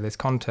take them out of this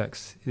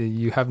context,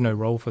 you have no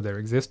role for their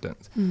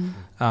existence.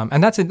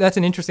 And that's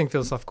an interesting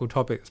philosophical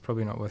topic that's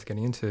probably not worth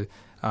getting into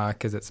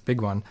because it's a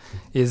big one,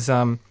 is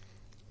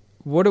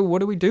what do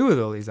we do with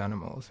all these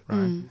animals,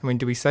 right? I mean,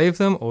 do we save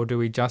them, or do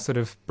we just sort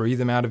of breathe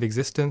them out of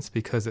existence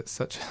because it's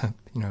such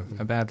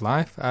a bad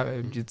life?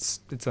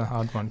 It's a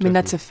hard one. I mean,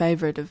 that's a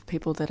favourite of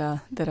people that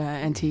are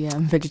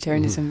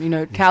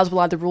anti-vegetarianism. Cows will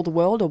either rule the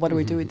world, or what do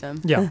we do with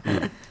them?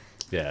 Yeah.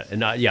 Yeah,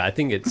 and I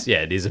think it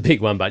is a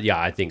big one, but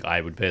I think I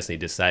would personally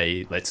just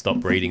say let's stop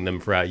breeding them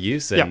for our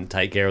use and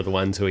take care of the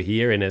ones who are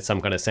here in some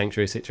kind of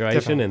sanctuary situation.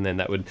 Definitely. And then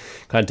that would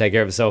kind of take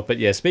care of itself. But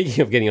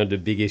speaking of getting onto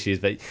big issues,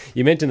 but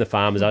you mentioned the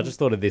farmers. I just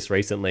thought of this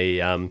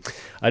recently. I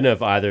don't know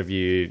if either of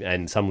you,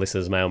 and some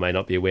listeners may or may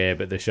not be aware,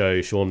 but the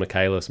show Sean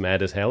Michaelis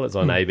Mad as Hell, it's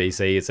on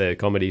ABC. It's a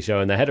comedy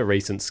show, and they had a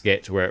recent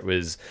sketch where it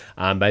was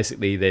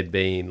basically there'd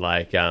been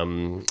like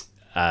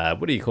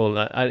what do you call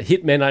it?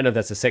 Hitmen. I don't know if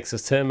that's a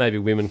sexist term. Maybe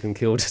women can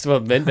kill just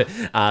about men,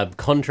 but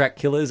contract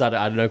killers. I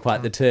don't know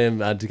quite the term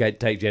to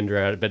take gender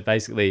out. But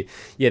basically,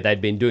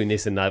 they'd been doing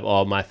this, and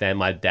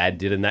my dad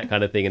did, and that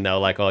kind of thing. And they were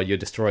like, "Oh, you're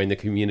destroying the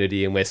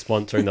community, and we're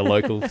sponsoring the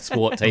local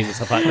sport team and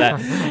stuff like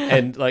that."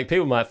 And like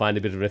people might find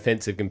a bit of an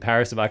offensive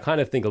comparison, but I kind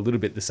of think a little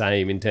bit the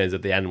same in terms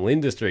of the animal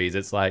industries.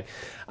 It's like,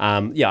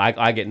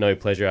 I get no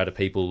pleasure out of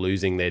people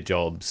losing their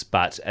jobs,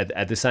 but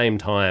at the same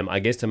time, I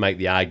guess to make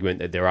the argument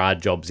that there are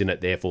jobs in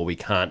it, therefore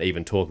we can't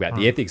even talk about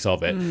the ethics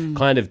of it,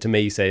 kind of to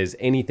me says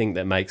anything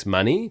that makes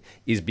money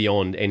is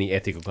beyond any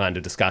ethical kind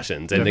of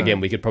discussions. And again,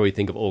 we could probably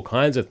think of all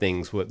kinds of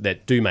things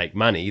that do make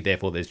money,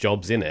 therefore there's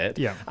jobs in it,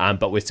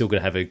 but we're still going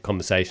to have a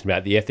conversation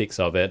about the ethics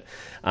of it.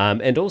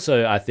 And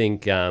also I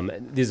think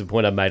this is a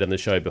point I've made on the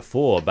show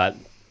before, but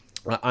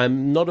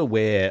I'm not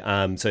aware,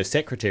 so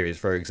secretaries,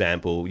 for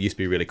example, used to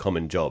be a really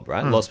common job,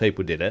 right? Lots of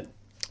people did it.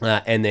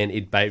 And then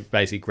it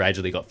basically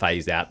gradually got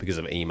phased out because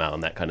of email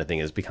and that kind of thing.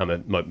 Has become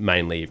a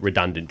mainly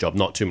redundant job.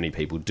 Not too many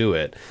people do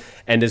it.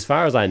 And as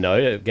far as I know,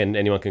 again,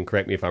 anyone can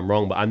correct me if I'm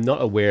wrong, but I'm not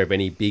aware of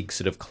any big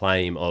sort of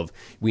claim of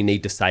we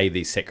need to save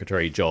these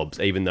secretary jobs,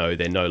 even though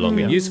they're no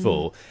longer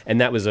useful. And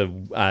that was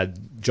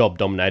job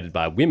dominated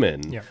by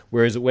women. Yeah.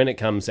 Whereas when it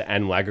comes to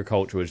animal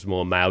agriculture, which is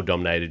more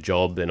male-dominated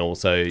job, and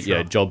also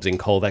jobs in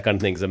coal, that kind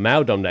of thing, is a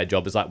male-dominated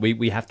job. It's like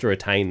we have to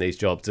retain these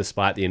jobs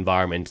despite the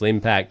environmental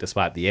impact,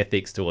 despite the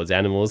ethics towards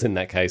animals in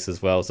that case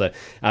as well. So,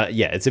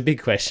 it's a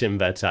big question,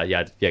 but go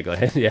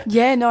ahead.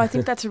 Yeah, no, I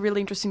think that's a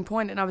really interesting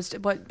point. And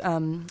what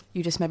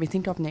you just made me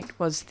think of, Nick,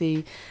 was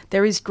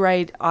there is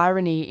great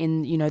irony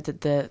in,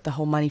 the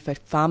whole Money for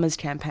Farmers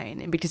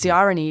campaign. And because the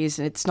irony is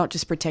it's not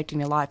just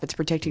protecting a life, it's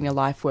protecting a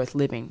life worth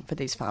living for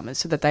these farmers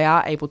so that they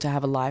are able to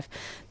have a life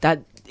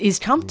that is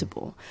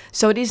comfortable.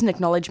 So it is an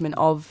acknowledgement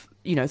of,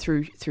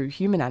 through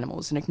human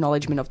animals, an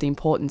acknowledgement of the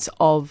importance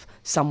of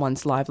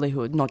someone's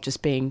livelihood, not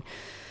just being,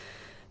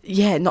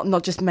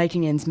 not just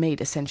making ends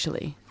meet,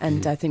 essentially.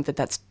 And I think that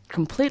that's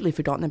completely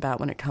forgotten about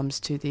when it comes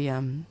to the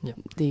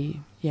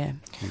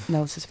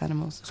analysis of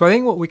animals. So I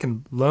think what we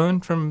can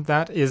learn from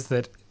that is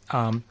that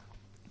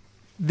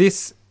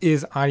this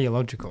is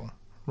ideological,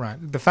 right?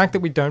 The fact that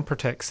we don't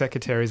protect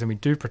secretaries and we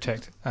do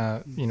protect,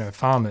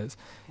 farmers,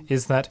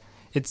 is that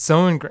it's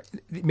so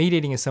meat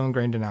eating is so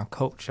ingrained in our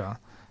culture,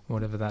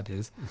 whatever that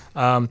is,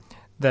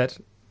 that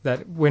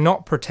we're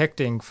not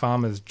protecting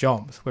farmers'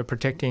 jobs. We're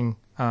protecting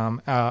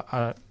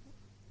our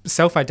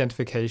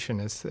self-identification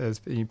as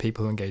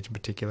people who engage in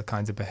particular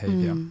kinds of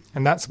behaviour,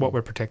 and that's what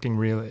we're protecting.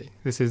 Really,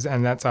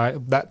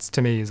 that's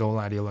to me is all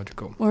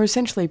ideological. Or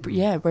essentially,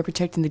 we're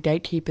protecting the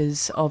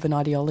gatekeepers of an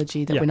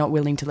ideology that we're not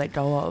willing to let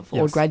go of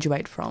or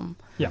graduate from.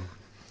 Yeah.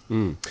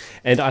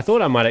 And I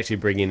thought I might actually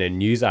bring in a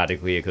news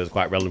article here because it's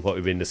quite relevant to what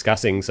we've been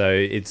discussing. So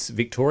it's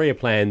Victoria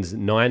plans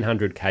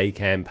 900k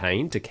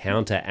campaign to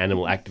counter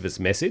animal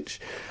activist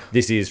message.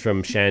 This is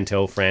from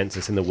Chantel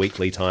Francis in the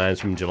Weekly Times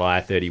from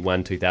July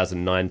 31,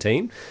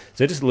 2019.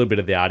 So just a little bit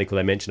of the article.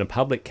 They mention a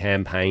public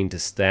campaign to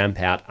stamp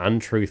out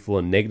untruthful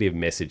and negative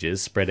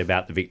messages spread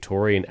about the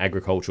Victorian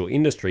agricultural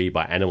industry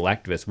by animal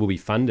activists will be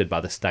funded by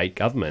the state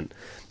government.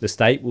 The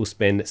state will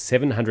spend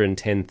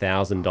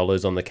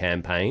 $710,000 on the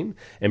campaign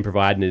and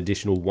provide an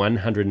additional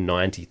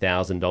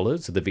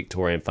 $190,000 to the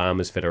Victorian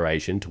Farmers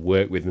Federation to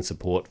work with and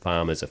support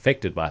farmers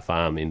affected by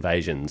farm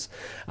invasions.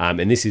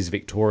 And this is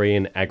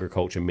Victorian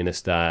Agriculture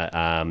Minister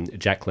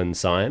Jacqueline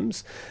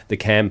Symes. The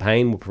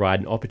campaign will provide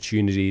an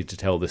opportunity to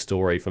tell the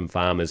story from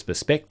farmers'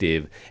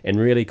 perspective and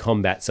really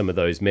combat some of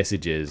those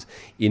messages,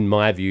 in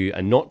my view,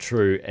 are not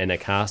true and are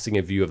casting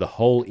a view of the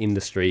whole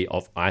industry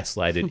of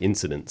isolated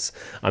incidents.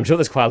 I'm sure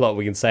there's quite a lot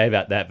we can say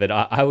about that, but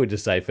I would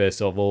just say,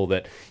 first of all,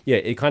 that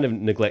it kind of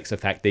neglects the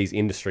fact these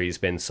industries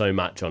spend so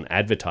much on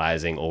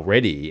advertising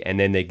already, and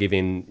then they're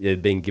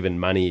being given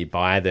money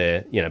by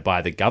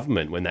the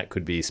government when that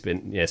could be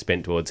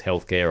spent towards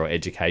healthcare or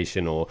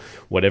education or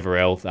whatever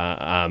else.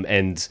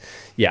 There's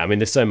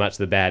so much.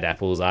 The bad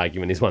apples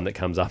argument is one that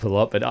comes up a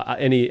lot. But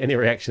any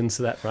reactions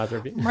to that from either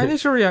of you? My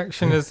initial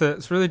reaction is that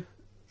it's really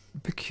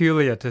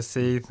peculiar to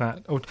see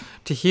that, or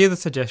to hear the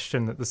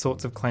suggestion that the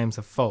sorts of claims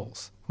are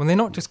false, when they're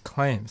not just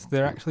claims,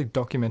 they're actually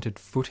documented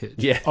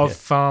footage of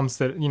farms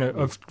that,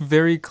 of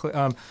very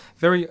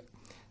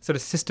sort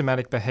of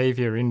systematic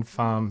behaviour in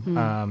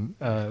farm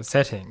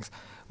settings,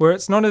 where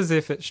it's not as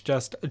if it's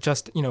just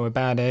a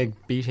bad egg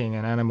beating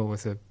an animal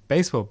with a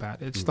baseball bat.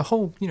 It's the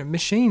whole,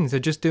 machines are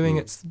just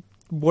doing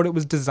what it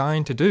was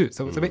designed to do.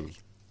 So it's a bit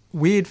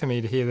weird for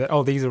me to hear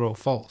that, these are all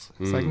false.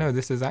 It's like, no,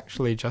 this is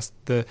actually just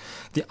the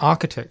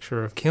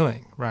architecture of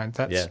killing, right?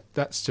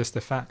 That's just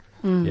the fact.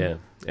 Yeah.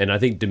 And I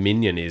think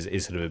Dominion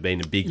is sort of been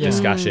a big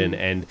discussion,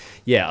 and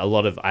a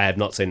lot of, I have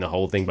not seen the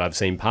whole thing, but I've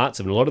seen parts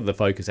of it. A lot of the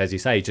focus, as you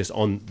say, is just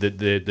on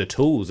the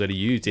tools that are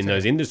used in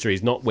those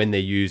industries, not when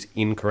they're used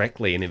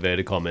incorrectly in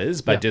inverted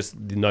commas, but just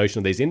the notion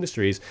of these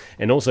industries.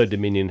 And also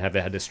Dominion have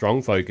had a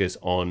strong focus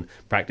on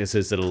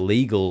practices that are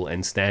legal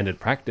and standard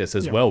practice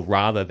as well,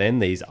 rather than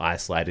these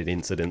isolated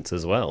incidents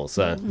as well.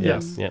 So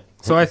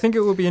So I think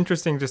it will be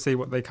interesting to see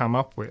what they come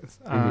up with,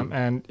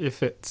 and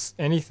if it's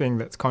anything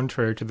that's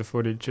contrary to the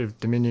footage of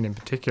Dominion in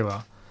particular,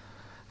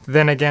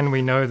 then again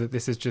we know that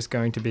this is just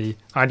going to be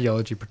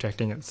ideology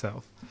protecting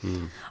itself.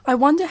 I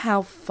wonder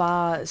how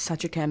far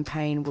such a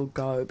campaign will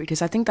go,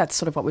 because I think that's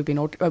sort of what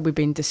we've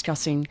been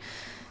discussing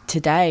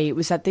today,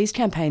 was that these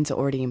campaigns are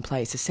already in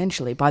place,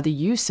 essentially, by the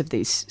use of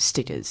these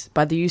stickers,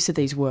 by the use of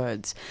these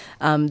words.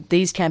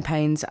 These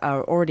campaigns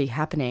are already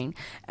happening,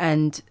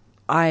 and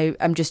I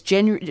am just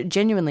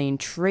genuinely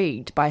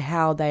intrigued by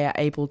how they are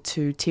able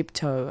to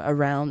tiptoe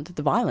around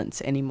the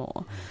violence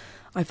anymore.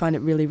 I find it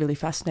really, really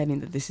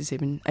fascinating that this is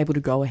even able to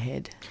go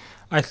ahead.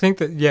 I think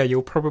that,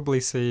 you'll probably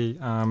see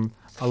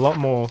a lot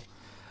more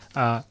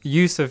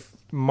use of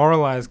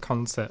moralised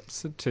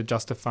concepts to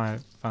justify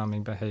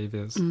farming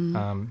behaviours.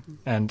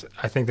 And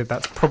I think that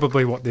that's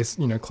probably what this,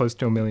 close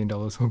to $1 million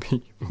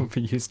will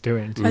be used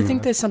doing. I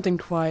think there's something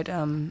quite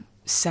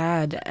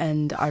sad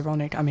and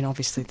ironic. I mean,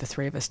 obviously the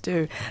three of us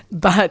do,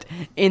 but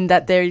in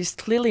that there is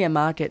clearly a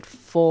market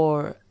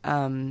for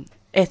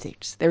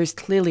ethics. There is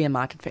clearly a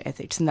market for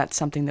ethics, and that's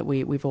something that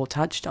we've all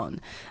touched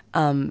on.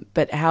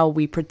 But how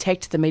we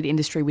protect the meat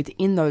industry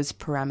within those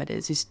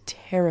parameters is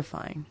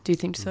terrifying. Do you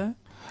think so?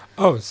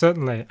 Oh,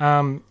 certainly.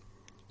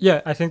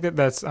 Yeah, I think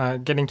that's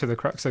getting to the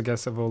crux, I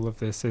guess, of all of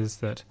this is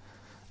that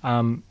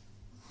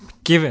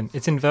given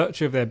it's in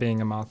virtue of there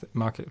being a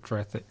market for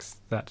ethics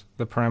that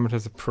the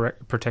parameters of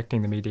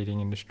protecting the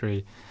meat-eating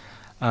industry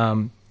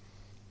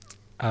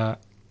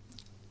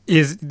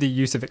is the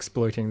use of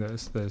exploiting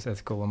those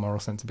ethical and moral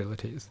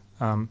sensibilities.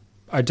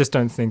 I just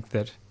don't think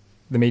that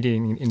the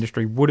meat-eating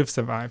industry would have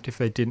survived if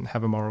they didn't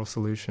have a moral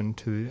solution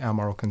to our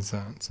moral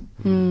concerns.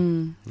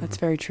 That's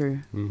very true.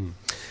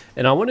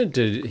 And I wanted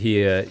to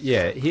hear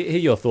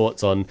your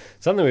thoughts on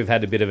something we've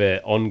had a bit of an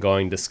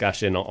ongoing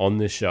discussion on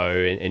the show,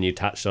 and you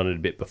touched on it a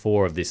bit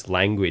before, of this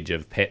language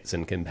of pets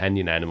and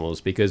companion animals,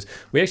 because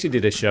we actually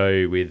did a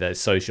show with a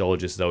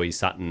sociologist, Zoe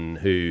Sutton,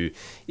 who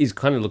is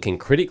kind of looking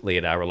critically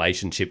at our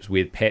relationships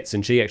with pets,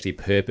 and she actually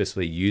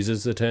purposely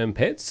uses the term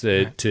pets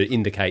to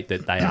indicate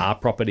that they are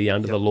property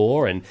under the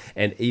law, and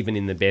even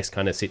in the best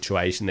kind of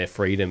situation, their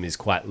freedom is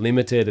quite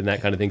limited and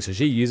that kind of thing. So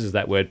she uses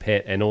that word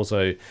pet, and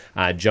also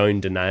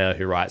Joan Denea,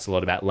 who writes a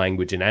lot about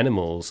language in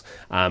animals,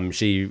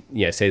 she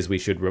says we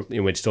should,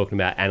 when she's talking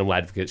about animal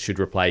advocates should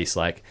replace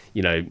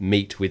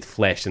meat with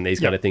flesh and these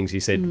kind of things,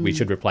 she said we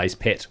should replace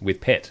pet with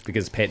pet,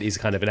 because pet is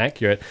kind of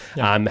inaccurate.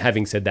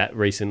 Having said that,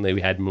 recently we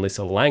had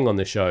Melissa Lang on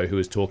the show who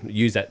was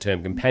used that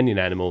term companion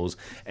animals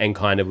and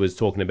kind of was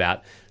talking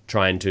about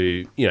trying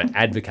to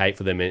advocate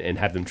for them and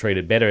have them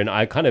treated better. And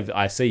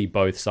I see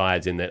both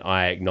sides in that.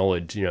 I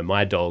acknowledge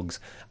my dogs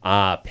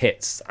are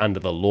pets under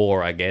the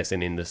law, I guess,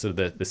 and in the sort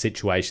of the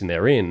situation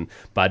they're in,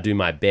 but I do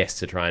my best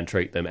to try and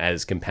treat them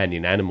as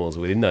companion animals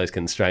within those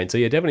constraints. So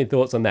definitely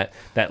thoughts on that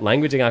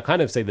languaging. I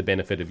kind of see the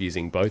benefit of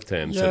using both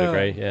terms to a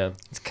degree. Yeah,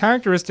 it's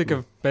characteristic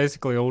of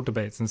basically all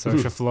debates in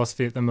social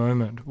philosophy at the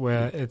moment,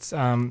 where it's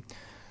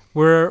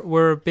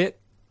we're a bit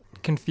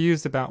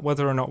confused about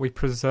whether or not we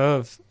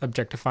preserve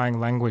objectifying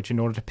language in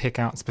order to pick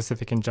out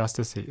specific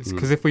injustices.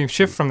 Because if we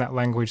shift from that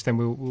language, then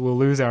we'll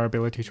lose our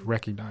ability to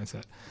recognize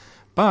it.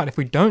 But if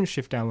we don't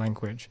shift our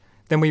language,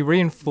 then we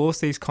reinforce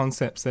these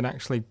concepts that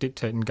actually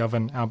dictate and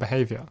govern our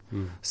behavior.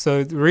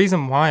 So the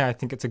reason why I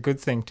think it's a good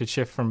thing to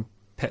shift from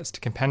pets to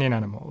companion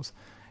animals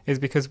is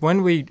because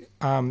when we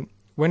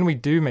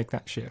do make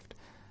that shift,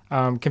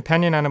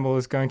 companion animal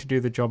is going to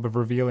do the job of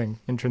revealing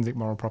intrinsic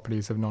moral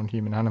properties of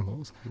non-human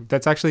animals.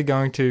 That's actually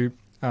going to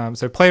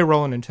play a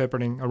role in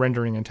interpreting or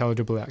rendering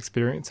intelligible our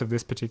experience of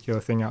this particular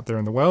thing out there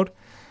in the world.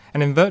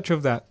 And in virtue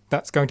of that,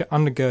 that's going to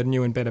undergird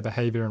new and better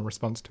behavior in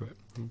response to it.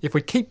 If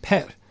we keep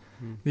pet,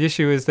 the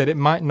issue is that it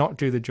might not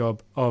do the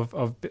job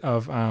of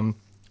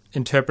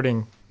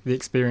interpreting the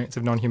experience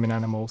of non-human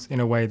animals in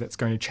a way that's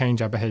going to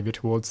change our behavior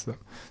towards them.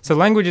 So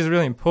language is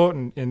really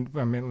important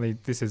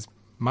this is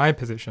my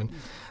position.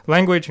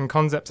 Language and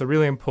concepts are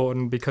really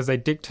important because they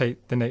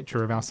dictate the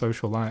nature of our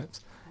social lives.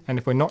 And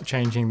if we're not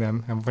changing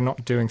them, and if we're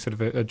not doing sort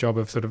of a job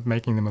of sort of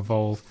making them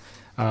evolve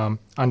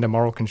under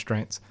moral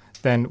constraints,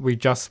 then we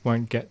just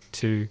won't get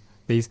to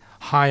these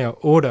higher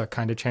order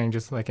kind of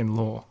changes like in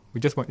law.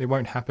 It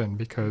won't happen,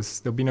 because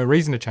there'll be no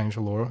reason to change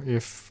the law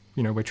if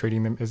we're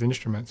treating them as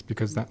instruments,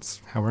 because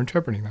that's how we're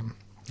interpreting them.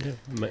 Yeah,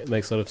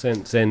 makes a lot of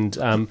sense. And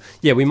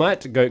we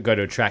might go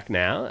to a track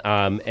now,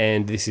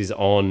 and this is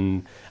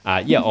on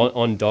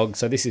dogs.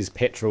 So this is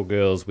Petrol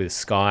Girls with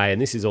Sky,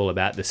 and this is all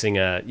about the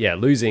singer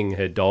losing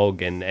her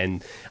dog,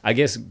 and I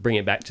guess bring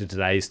it back to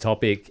today's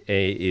topic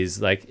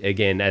is, like,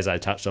 again, as I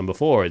touched on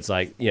before, it's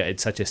like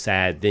it's such a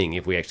sad thing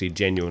if we actually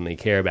genuinely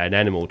care about an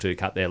animal to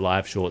cut their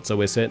life short. So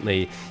we're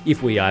certainly,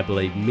 if we, I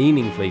believe,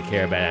 meaningfully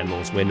care about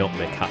animals, we're not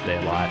going to cut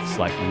their lives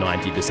like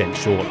 90%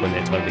 short when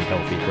they're totally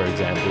healthy, for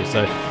example.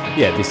 So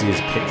this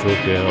is Petrol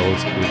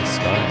Girls with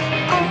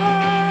Sky.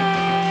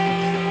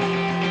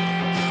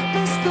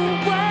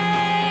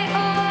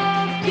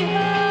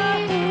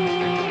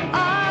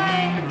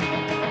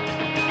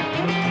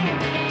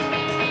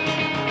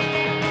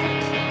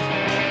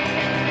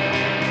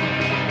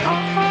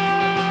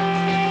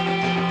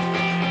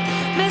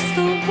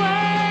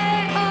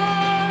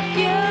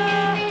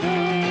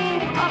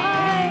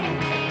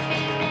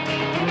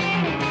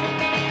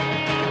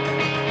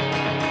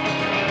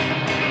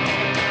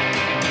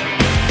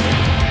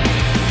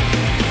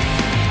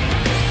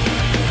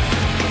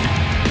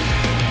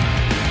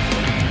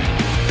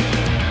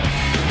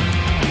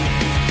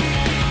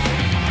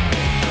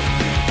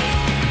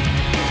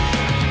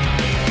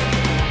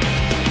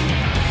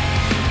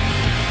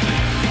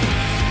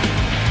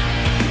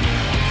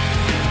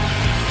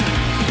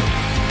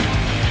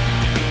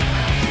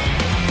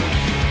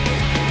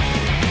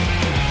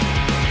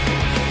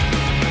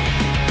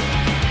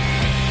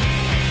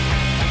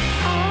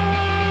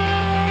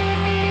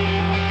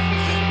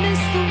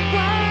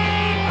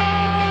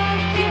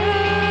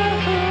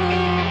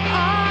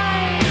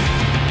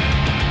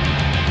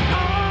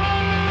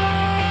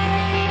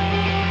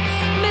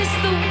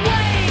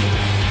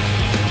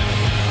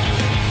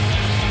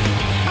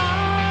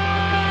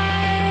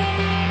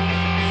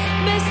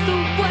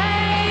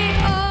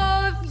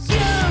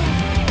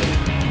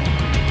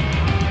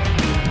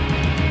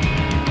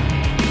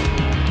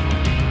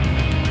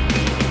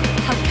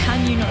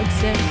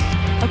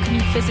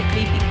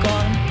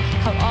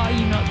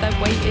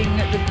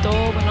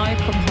 I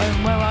come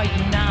home, where are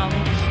you now?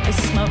 I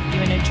smelt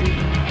you in a dream.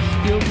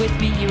 You were with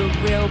me, you were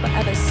real, but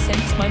ever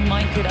since my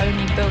mind could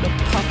only build a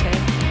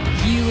puppet.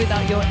 You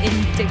without your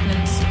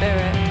indignant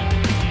spirit,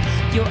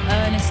 your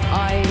earnest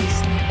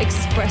eyes,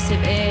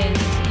 expressive ears,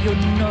 your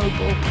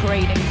noble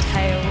parading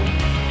tail.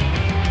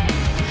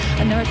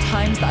 And there are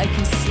times that I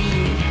can see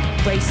you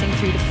racing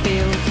through the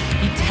fields,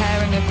 you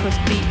tearing across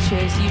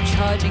beaches, you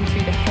charging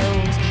through the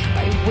hills.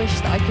 But I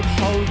wish that I could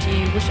hold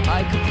you, wish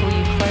I could pull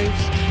you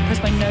close, press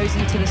my nose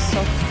into the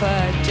soft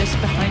fur just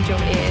behind your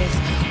ears,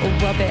 or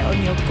rub it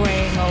on your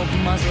greying old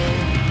muzzle.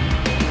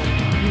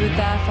 You were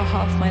there for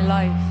half my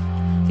life,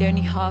 the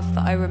only half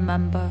that I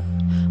remember.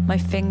 My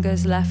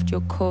fingers left your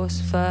coarse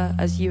fur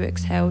as you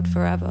exhaled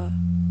forever.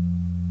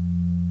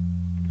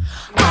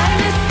 I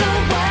miss the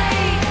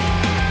way,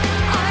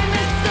 I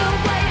miss the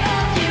way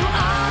of you,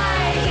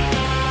 I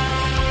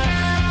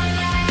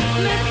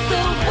miss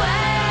the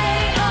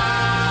way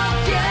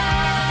of you,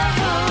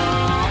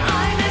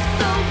 I miss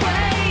the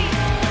way,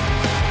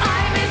 I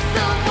miss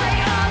the way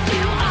of you,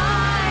 I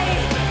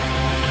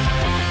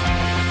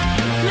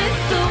miss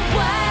the way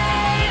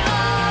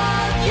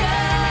of you, I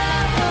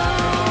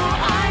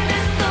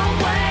miss the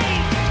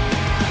way,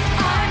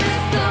 I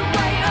miss the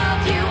way of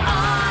you, I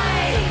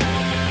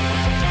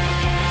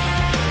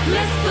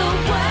miss the way of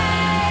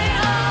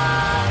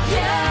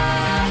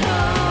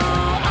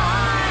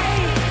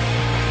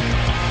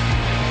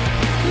you, I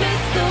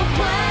miss the way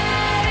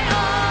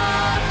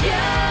of you,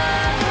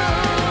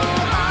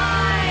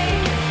 I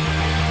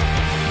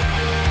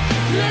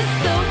miss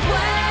the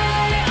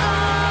way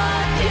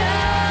of you,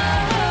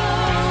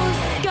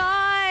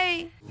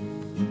 sky.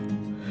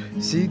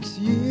 6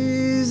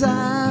 years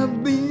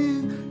I've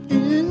been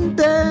in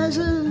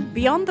desert.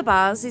 Beyond the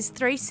Bars is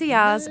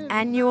 3CR's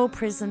annual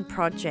prison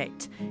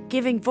project,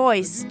 giving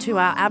voice to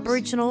our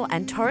Aboriginal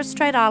and Torres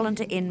Strait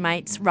Islander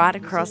inmates right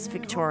across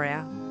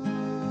Victoria.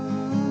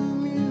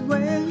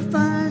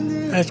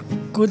 It's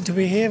good to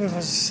be here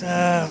because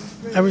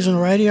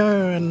Aboriginal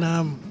radio and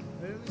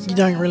you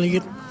don't really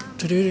get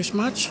to do this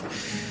much.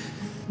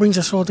 Brings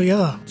us all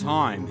together.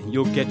 Time,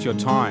 you'll get your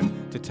time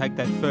to take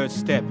that first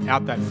step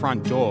out that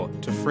front door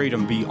to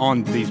freedom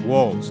beyond these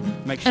walls.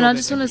 And I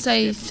just want to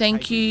say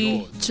thank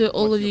you to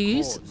all of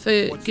you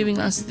for giving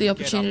us the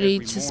opportunity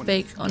to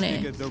speak on air.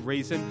 The bigger the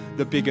reason,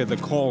 the bigger the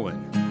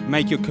calling.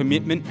 Make your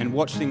commitment and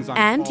watch things unfold.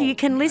 And you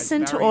can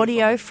listen to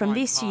audio from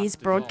this year's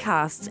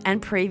broadcasts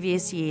and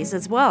previous years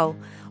as well,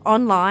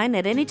 online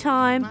at any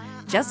time.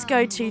 Just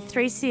go to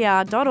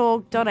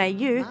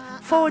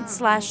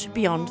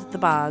 3cr.org.au/Beyond the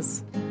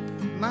Bars.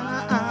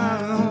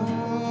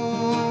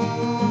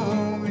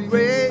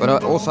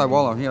 But also,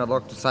 while I'm here, I'd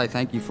like to say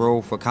thank you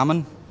for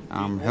coming,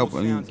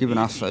 helping, giving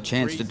us a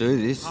chance to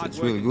do this. It's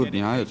really good,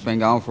 you know. It's been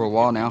going for a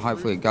while now.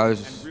 Hopefully it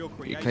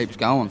keeps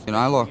going. You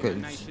know, like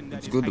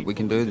it's good that we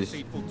can do this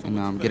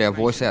and get our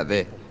voice out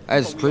there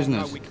as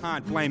prisoners. We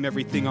can't blame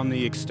everything on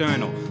the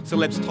external, so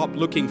let's stop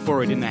looking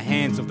for it in the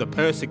hands of the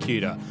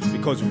persecutor,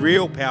 because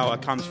real power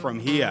comes from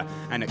here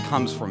and it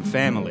comes from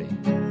family.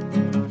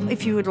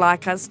 If you would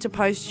like us to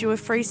post you a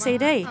free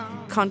CD,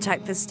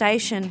 contact the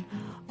station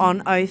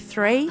on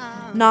 03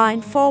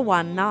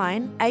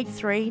 9419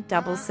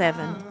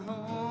 8377.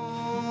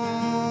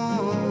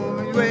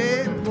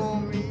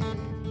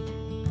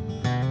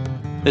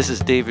 This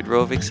is David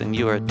Rovics, and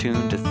you are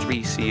tuned to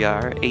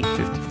 3CR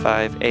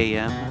 8:55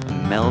 AM,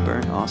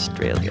 Melbourne,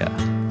 Australia.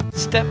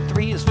 Step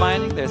 3 is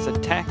finding there's a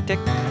tactic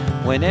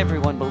when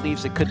everyone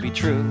believes it could be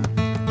true.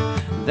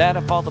 That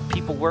if all the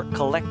people work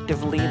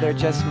collectively, there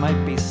just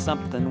might be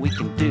something we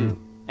can do,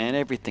 and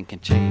everything can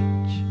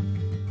change.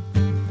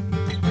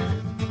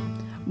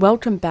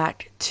 Welcome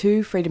back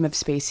to Freedom of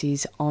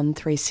Species on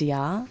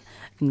 3CR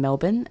in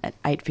Melbourne at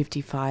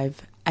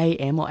 8:55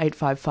 AM or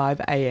 8:55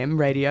 AM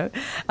radio.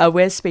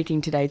 We're speaking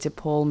today to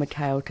Paul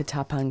Mikhail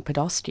Katapang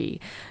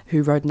Podolsky,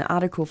 who wrote an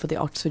article for the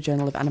Oxford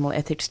Journal of Animal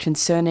Ethics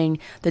concerning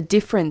the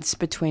difference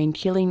between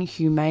killing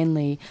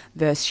humanely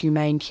versus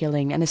humane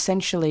killing. And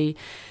essentially,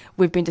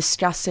 we've been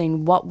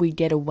discussing what we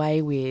get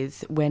away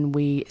with when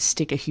we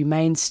stick a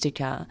humane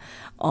sticker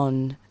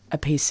on a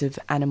piece of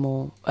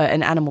animal,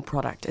 an animal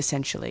product,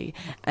 essentially,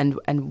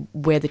 and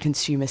where the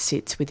consumer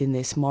sits within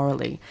this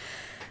morally.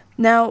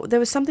 Now, there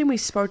was something we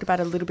spoke about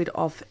a little bit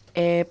off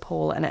air,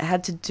 Paul, and it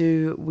had to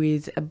do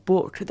with a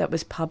book that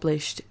was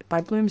published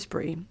by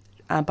Bloomsbury,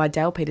 by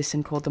Dale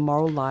Peterson, called The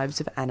Moral Lives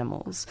of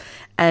Animals.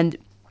 And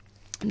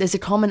there's a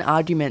common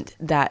argument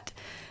that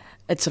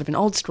it's sort of an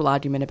old school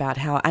argument about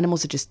how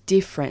animals are just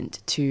different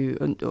to,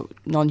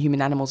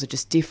 non-human animals are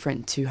just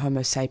different to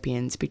Homo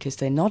sapiens because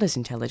they're not as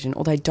intelligent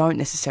or they don't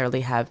necessarily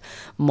have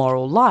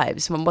moral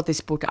lives. And what this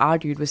book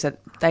argued was that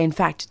they in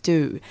fact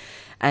do.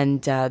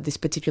 And this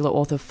particular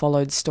author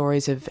followed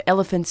stories of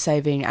elephants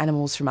saving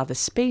animals from other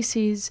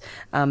species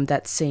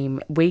that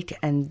seem weak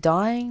and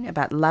dying,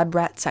 about lab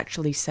rats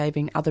actually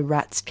saving other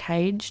rats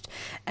caged,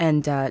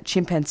 and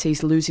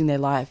chimpanzees losing their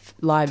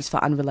lives for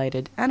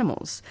unrelated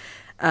animals.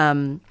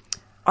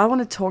 I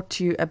want to talk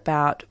to you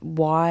about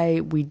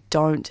why we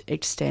don't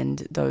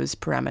extend those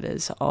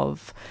parameters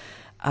of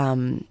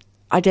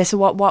I guess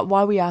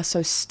why we are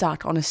so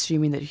stuck on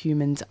assuming that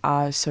humans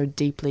are so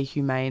deeply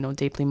humane or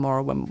deeply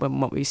moral when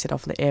what we said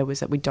off the air was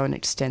that we don't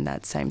extend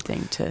that same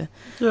thing to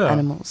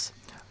animals.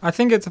 I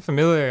think it's a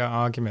familiar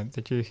argument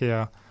that you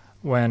hear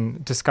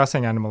when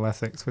discussing animal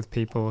ethics with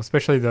people,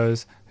 especially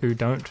those who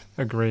don't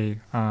agree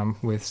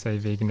with, say,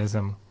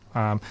 veganism,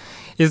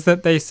 is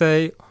that they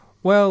say,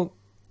 well,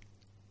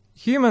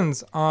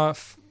 humans are,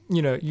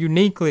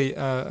 uniquely,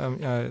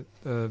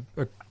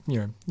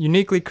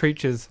 uniquely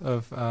creatures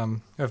of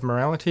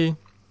morality.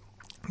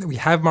 We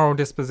have moral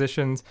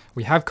dispositions.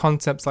 We have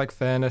concepts like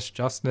fairness,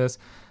 justice.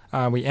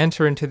 We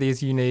enter into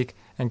these unique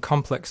and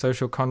complex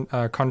social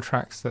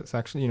contracts that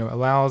actually,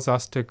 allows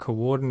us to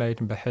coordinate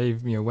and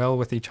behave, well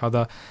with each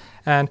other.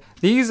 And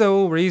these are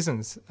all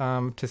reasons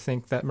to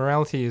think that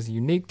morality is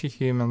unique to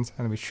humans,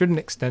 and we shouldn't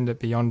extend it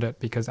beyond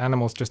it because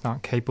animals just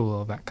aren't capable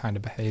of that kind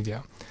of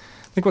behavior.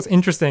 I think what's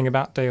interesting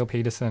about Dale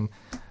Peterson's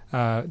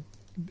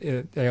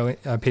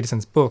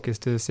book is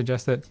to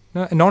suggest that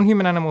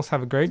non-human animals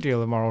have a great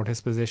deal of moral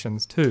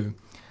dispositions too.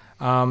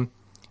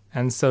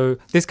 And so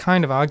this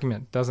kind of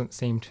argument doesn't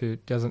seem to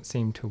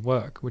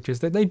work, which is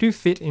that they do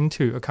fit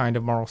into a kind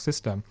of moral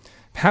system.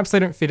 Perhaps they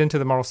don't fit into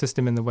the moral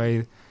system in the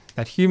way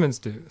that humans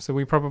do. So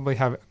we probably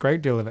have a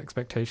great deal of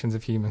expectations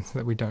of humans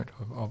that we don't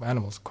of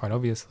animals, quite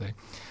obviously.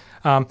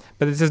 But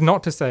this is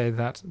not to say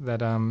that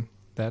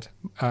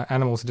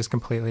animals are just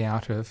completely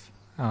out of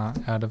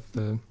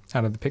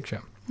the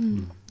picture.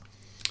 Mm.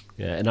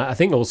 Yeah, and I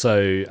think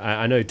also,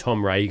 I know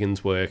Tom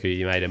Reagan's work,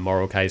 who made a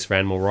moral case for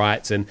animal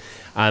rights, and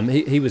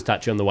he was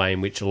touching on the way in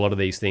which a lot of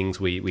these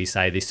things we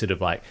say this sort of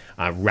like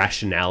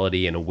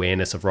rationality and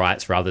awareness of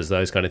rights for others,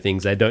 those kind of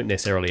things, they don't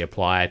necessarily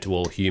apply to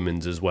all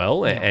humans as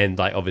well. Yeah. And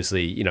like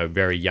obviously,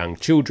 very young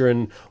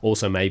children,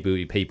 also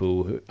maybe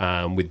people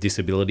with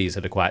disabilities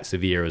that are quite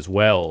severe as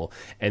well.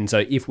 And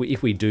so if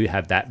we do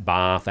have that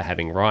bar for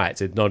having rights,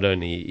 it not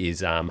only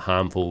is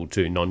harmful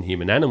to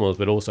non-human animals,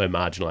 but also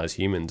marginalised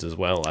humans as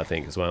well, I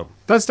think, as well.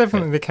 That's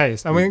definitely the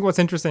case. I think what's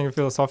interesting in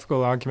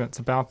philosophical arguments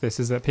about this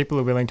is that people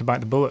are willing to bite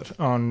the bullet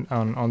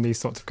on these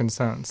sorts of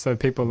concerns. So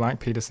people like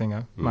Peter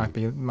Singer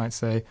might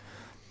say,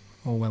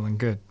 all well and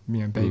good,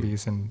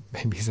 babies and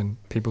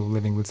people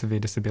living with severe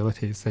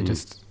disabilities, they're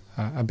just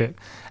a bit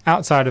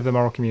outside of the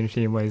moral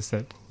community in ways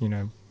that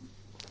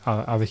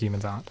other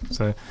humans aren't.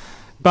 So,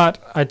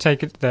 but I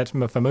take it that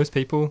for most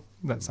people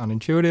that's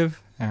unintuitive,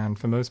 and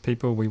for most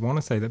people we want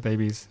to say that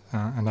babies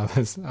and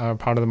others are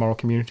part of the moral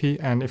community,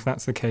 and if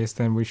that's the case,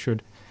 then we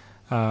should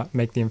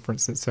make the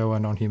inference that so are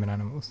non-human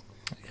animals.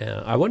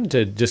 Yeah, I wanted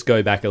to just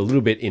go back a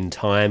little bit in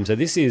time. So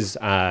this is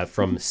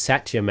from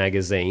Satya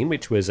magazine,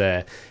 which was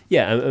a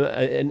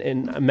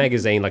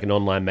magazine, like an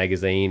online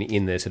magazine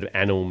in the sort of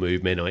animal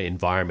movement or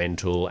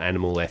environmental,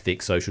 animal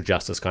ethics, social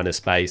justice kind of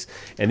space.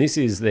 And this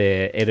is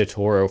their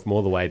editorial from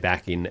all the way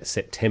back in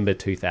September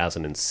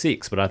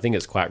 2006, but I think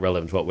it's quite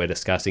relevant to what we're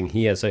discussing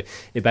here. So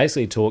it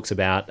basically talks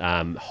about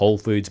Whole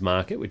Foods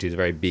Market, which is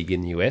very big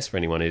in the US for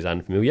anyone who's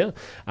unfamiliar,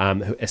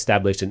 who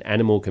established an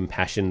Animal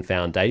Compassion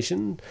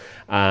Foundation.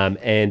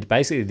 And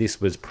basically this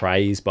was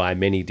praised by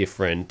many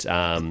different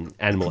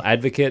animal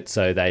advocates.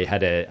 So they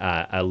had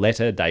a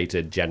letter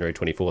dated January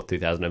 24th,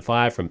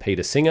 2005 from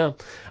Peter Singer,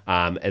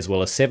 as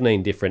well as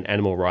 17 different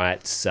animal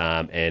rights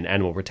and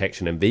animal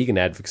protection and vegan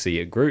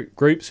advocacy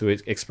groups who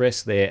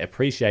expressed their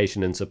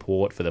appreciation and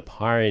support for the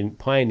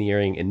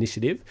pioneering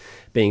initiative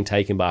being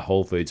taken by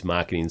Whole Foods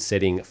Market in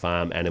setting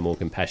farm animal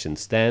compassion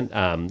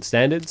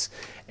standards.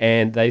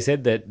 And they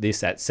said that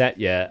this at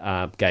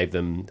Satya gave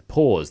them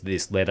pause,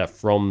 this letter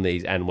from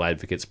these animal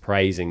advocates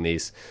praising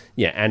this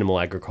animal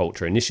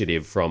agriculture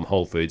initiative from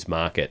Whole Foods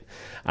Market.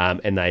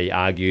 And they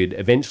argued,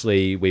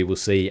 eventually we will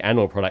see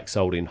animal products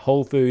sold in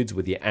Whole Foods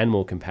with the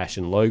Animal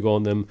Compassion logo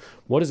on them.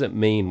 What does it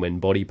mean when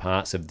body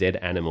parts of dead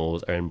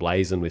animals are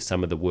emblazoned with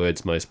some of the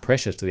words most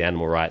precious to the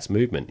animal rights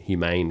movement,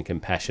 humane,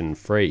 compassion,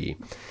 free?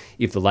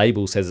 If the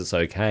label says it's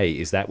okay,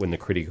 is that when the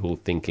critical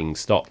thinking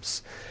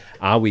stops?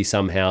 Are we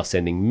somehow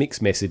sending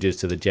mixed messages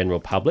to the general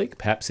public,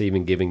 perhaps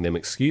even giving them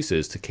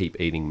excuses to keep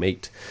eating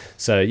meat?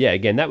 So,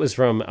 again, that was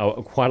from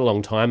quite a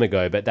long time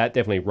ago, but that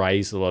definitely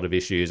raised a lot of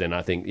issues, and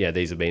I think,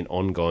 these have been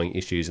ongoing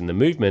issues in the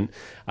movement.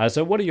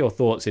 So what are your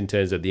thoughts in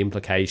terms of the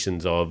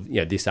implications of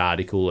this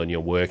article and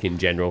your work in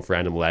general for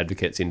animal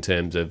advocates in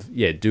terms of,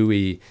 do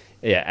we...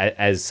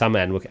 as some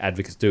animal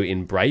advocates do,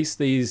 embrace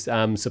these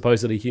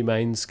supposedly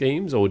humane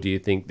schemes, or do you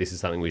think this is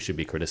something we should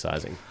be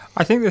criticising?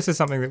 I think this is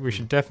something that we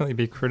should definitely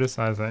be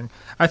criticising.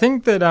 I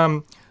think that,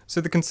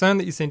 so the concern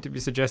that you seem to be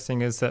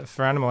suggesting is that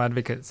for animal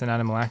advocates and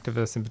animal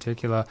activists in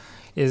particular,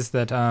 is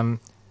that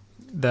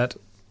that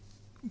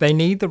they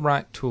need the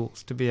right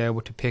tools to be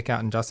able to pick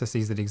out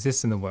injustices that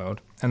exist in the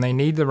world, and they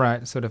need the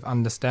right sort of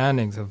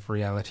understandings of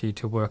reality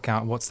to work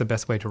out what's the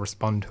best way to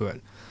respond to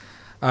it.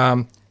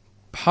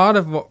 Part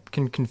of what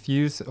can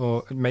confuse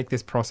or make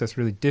this process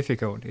really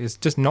difficult is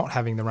just not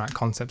having the right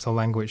concepts or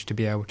language to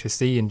be able to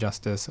see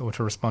injustice or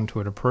to respond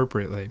to it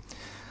appropriately.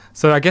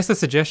 So I guess the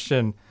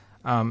suggestion,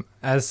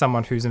 as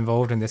someone who's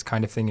involved in this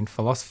kind of thing in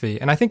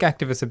philosophy, and I think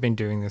activists have been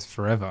doing this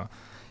forever,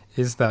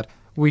 is that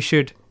we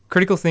should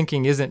critical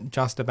thinking isn't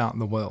just about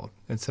the world.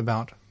 It's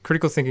about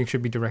critical thinking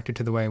should be directed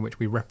to the way in which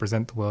we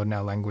represent the world in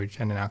our language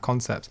and in our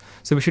concepts.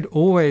 So we should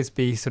always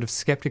be sort of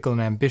skeptical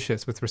and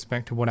ambitious with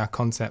respect to what our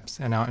concepts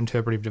and our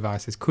interpretive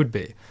devices could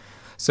be.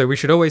 So we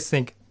should always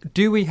think,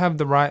 do we have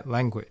the right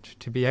language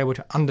to be able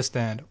to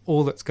understand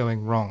all that's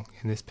going wrong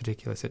in this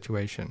particular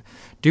situation?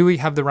 Do we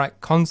have the right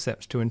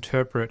concepts to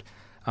interpret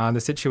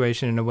the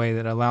situation in a way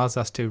that allows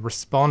us to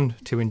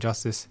respond to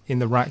injustice in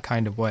the right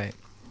kind of way?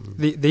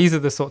 These are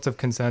the sorts of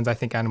concerns I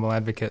think animal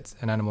advocates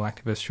and animal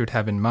activists should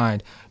have in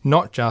mind,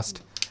 not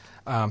just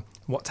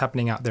what's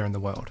happening out there in the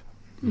world.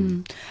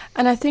 And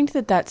I think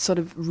that sort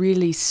of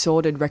really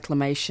sordid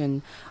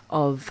reclamation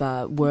of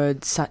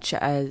words such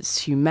as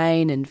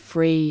humane and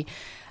free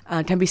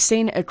can be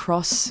seen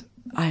across,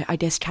 I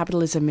guess,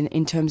 capitalism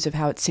in terms of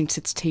how it sinks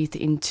its teeth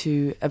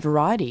into a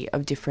variety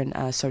of different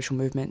social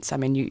movements. I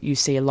mean, you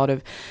see a lot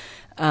of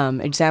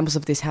examples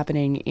of this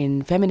happening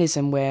in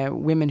feminism, where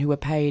women who are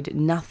paid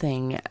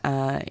nothing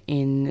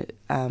in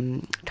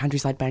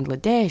countries like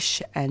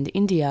Bangladesh and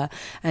India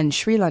and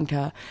Sri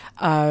Lanka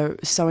are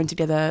sewing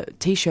together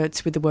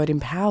T-shirts with the word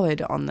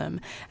empowered on them.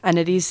 And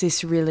it is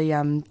this really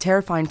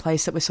terrifying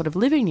place that we're sort of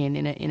living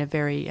in a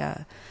very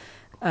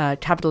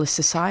capitalist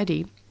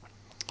society,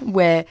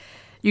 where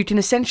you can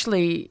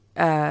essentially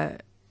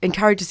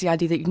encourages the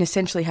idea that you can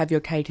essentially have your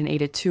cake and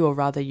eat it too, or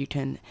rather you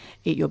can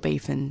eat your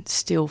beef and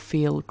still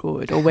feel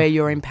good, or wear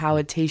your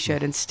empowered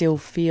T-shirt and still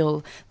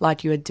feel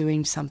like you are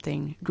doing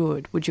something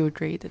good. Would you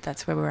agree that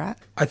that's where we're at?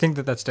 I think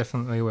that that's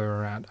definitely where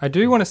we're at. I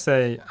do want to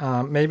say,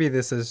 maybe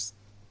this is,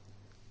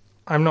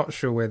 I'm not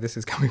sure where this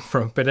is coming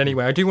from, but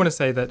anyway, I do want to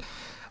say that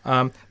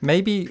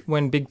maybe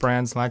when big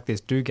brands like this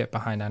do get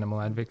behind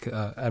animal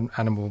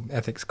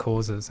ethics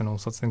causes and all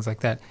sorts of things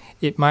like that,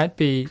 it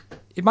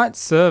might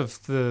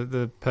serve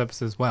the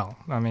purpose as well.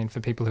 I mean,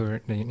 for people who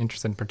are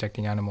interested in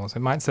protecting animals, it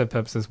might serve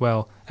purpose as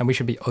well, and we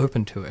should be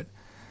open to it.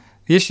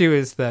 The issue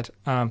is that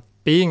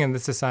being in the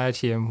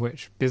society in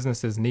which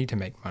businesses need to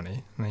make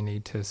money, and they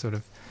need to sort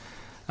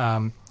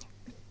of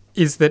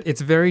is that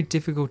it's very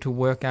difficult to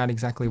work out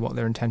exactly what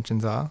their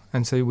intentions are,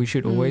 and so we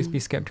should always be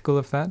skeptical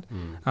of that.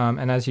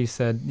 And as you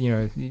said,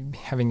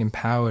 having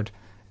empowered,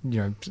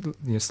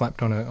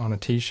 slapped on a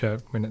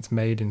T-shirt when it's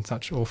made in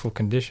such awful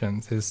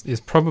conditions is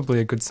probably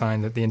a good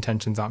sign that the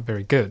intentions aren't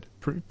very good.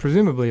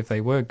 Presumably, if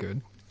they were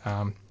good,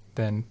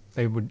 then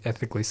they would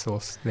ethically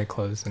source their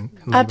clothes and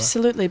labor.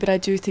 Absolutely, but I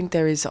do think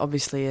there is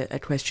obviously a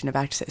question of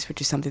access, which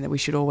is something that we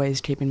should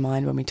always keep in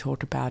mind when we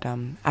talk about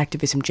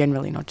activism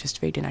generally, not just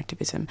vegan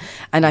activism.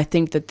 And I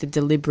think that the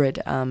deliberate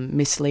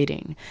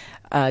misleading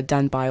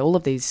done by all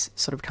of these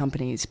sort of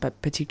companies, but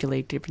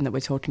particularly given that we're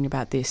talking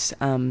about this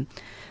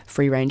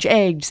free-range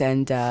eggs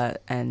and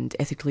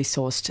ethically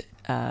sourced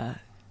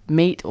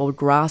meat or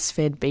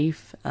grass-fed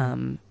beef.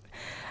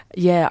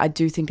 Yeah, I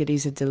do think it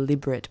is a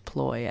deliberate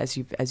ploy, as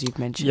you've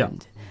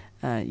mentioned.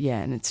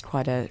 And it's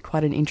quite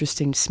an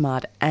interesting,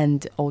 smart,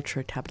 and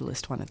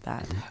ultra-capitalist one at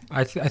that.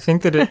 I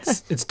think that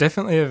it's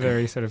definitely a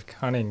very sort of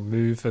cunning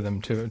move for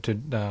them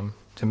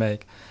to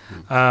make,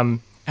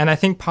 and I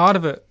think part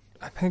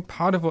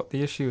of what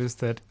the issue is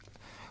that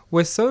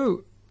we're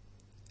so,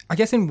 I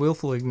guess, in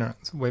willful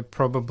ignorance, we're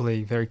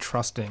probably very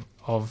trusting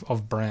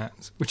of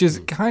brands, which is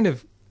kind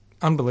of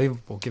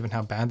unbelievable given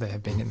how bad they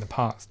have been in the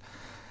past.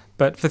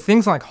 But for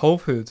things like Whole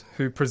Foods,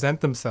 who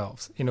present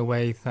themselves in a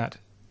way that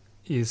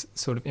is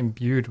sort of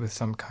imbued with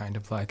some kind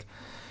of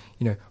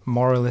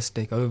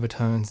moralistic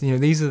overtones,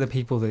 these are the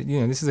people that,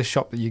 this is a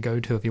shop that you go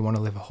to if you want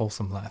to live a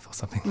wholesome life or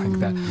something like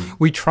that.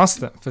 We trust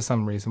them for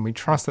some reason. We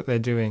trust that they're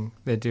doing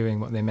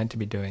what they're meant to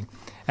be doing.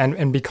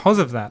 And because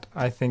of that,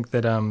 I think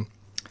that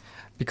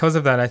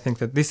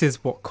this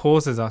is what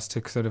causes us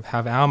to sort of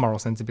have our moral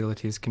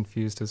sensibilities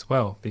confused as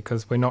well,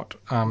 because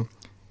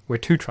we're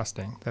too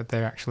trusting that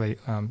they're actually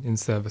in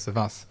service of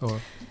us.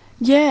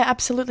 Yeah,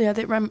 absolutely.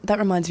 That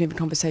reminds me of a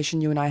conversation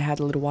you and I had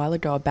a little while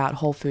ago about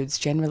Whole Foods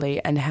generally,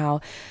 and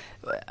how,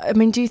 I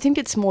mean, do you think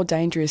it's more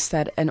dangerous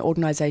that an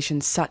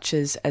organisation such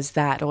as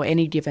that, or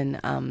any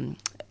given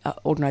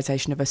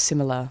organisation of a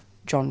similar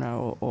genre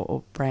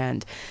or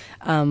brand,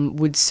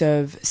 would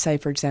serve, say,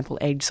 for example,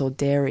 eggs or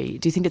dairy?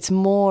 Do you think it's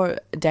more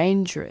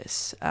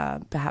dangerous,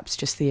 perhaps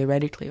just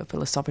theoretically or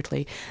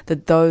philosophically,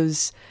 that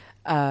those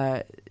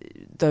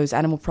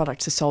animal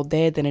products are sold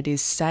there than it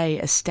is, say,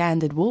 a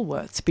standard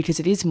Woolworths, because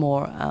it is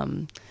more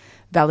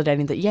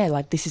validating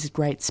that, this is a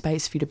great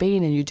space for you to be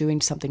in and you're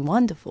doing something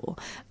wonderful.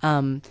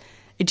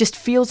 It just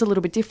feels a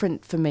little bit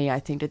different for me, I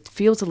think. It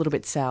feels a little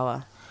bit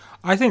sour.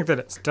 I think that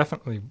it's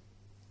definitely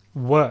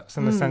worse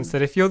in the sense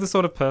that if you're the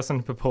sort of person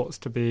who purports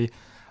to be,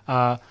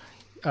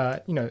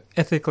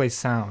 ethically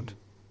sound,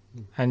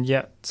 and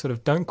yet sort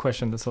of don't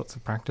question the sorts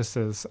of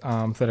practices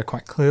that are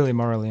quite clearly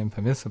morally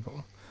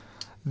impermissible,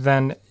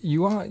 then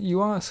you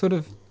are sort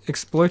of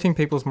exploiting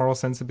people's moral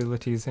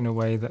sensibilities in a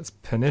way that's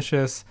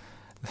pernicious,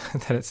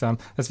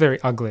 that's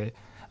very ugly,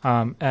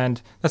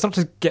 and that's not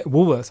to get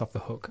Woolworths off the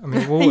hook. I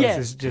mean, Woolworths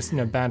is just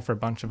banned for a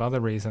bunch of other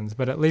reasons,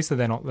 but at least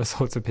they're not the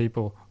sorts of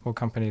people or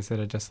companies that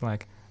are just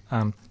like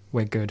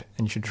we're good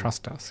and you should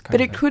trust us.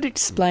 But it could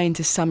explain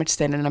to some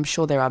extent, and I'm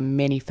sure there are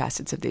many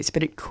facets of this,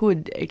 but it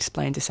could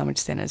explain to some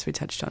extent, as we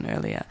touched on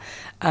earlier,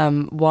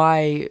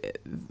 why,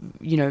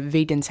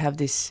 vegans have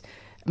this,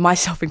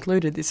 myself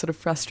included, this sort of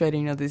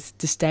frustrating or this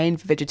disdain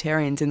for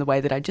vegetarians in the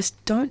way that I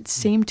just don't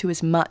seem to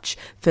as much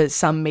for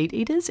some meat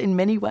eaters in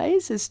many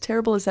ways, as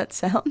terrible as that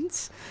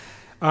sounds.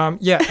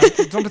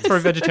 It's not to throw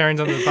vegetarians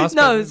under the bus,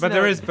 No,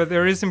 but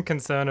there is some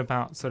concern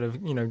about sort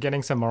of,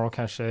 getting some moral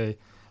cachet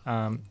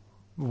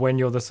when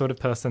you're the sort of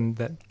person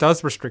that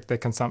does restrict their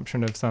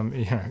consumption of some,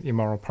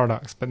 immoral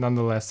products, but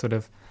nonetheless sort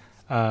of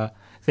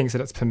thinks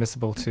that it's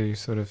permissible to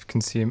sort of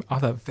consume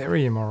other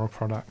very immoral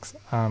products.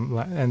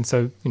 And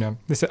so,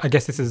 I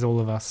guess this is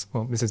all of us.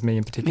 Well, this is me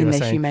in particular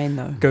saying, humane,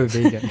 though. Go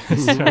vegan.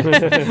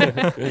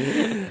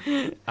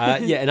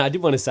 And I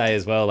did want to say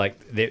as well, like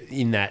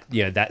in that,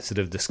 that sort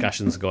of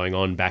discussions going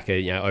on back,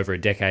 over a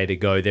decade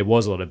ago, there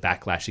was a lot of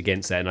backlash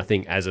against that. And I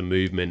think as a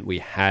movement, we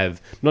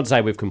have, not to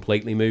say we've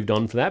completely moved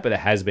on from that, but there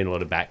has been a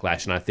lot of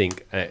backlash. And I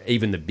think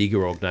even the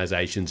bigger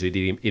organisations who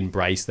did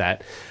embrace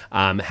that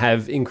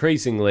have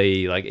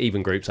increasingly, like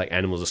even groups like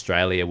Animals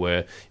Australia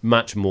were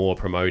much more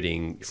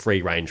promoting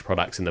free-range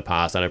products in the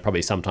past. I know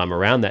probably sometime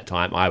around that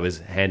time I was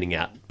handing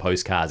out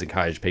postcards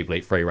encouraging people to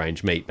eat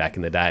free-range meat back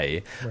in the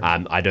day.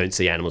 Right. I don't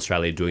see Animals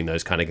Australia doing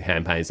those kind of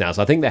campaigns now.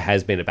 So I think there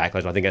has been a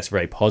backlash. I think that's a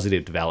very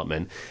positive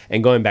development.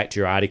 And going back to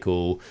your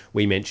article,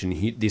 we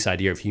mentioned this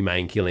idea of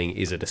humane killing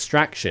is a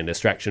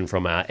distraction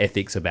from our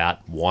ethics about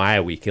why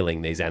are we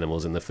killing these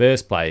animals in the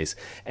first place.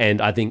 And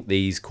I think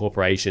these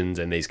corporations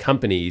and these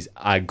companies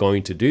are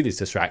going to do this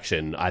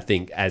distraction. I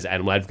think as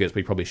animal advocates,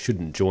 we probably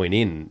shouldn't join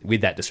in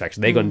with that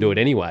distraction. They're going to do it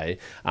anyway.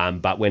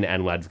 But when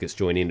animal advocates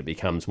join in, it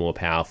becomes more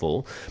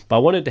powerful. But I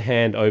wanted to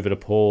hand over to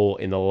Paul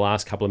in the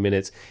last couple of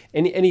minutes.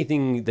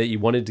 Anything that you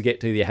wanted to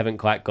get to that you haven't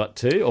quite got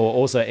to, or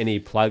also any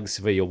plugs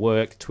for your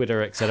work,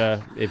 Twitter,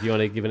 etc., if you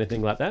want to give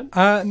anything like that?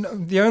 No,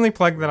 the only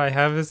plug that I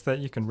have is that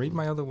you can read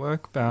my other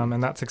work,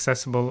 and that's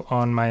accessible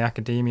on my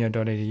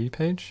academia.edu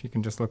page. You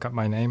can just look up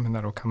my name and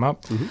that'll come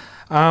up.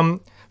 Mm-hmm.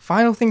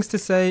 Final things to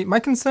say. My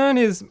concern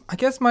is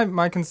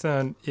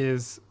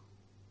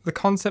the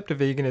concept of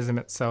veganism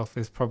itself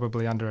is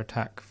probably under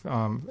attack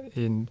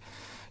in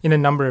a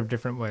number of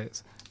different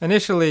ways.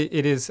 Initially,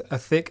 it is a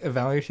thick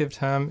evaluative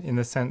term in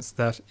the sense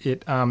that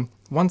it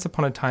once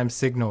upon a time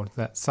signaled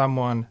that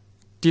someone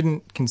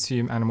didn't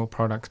consume animal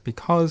products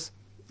because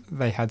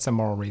they had some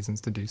moral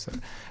reasons to do so.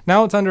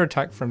 Now it's under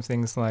attack from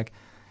things like,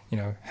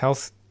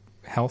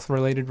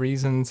 health-related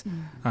reasons.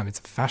 It's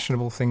a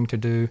fashionable thing to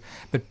do.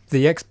 But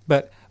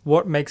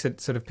what makes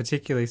it sort of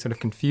particularly sort of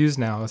confused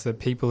now is that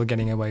people are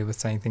getting away with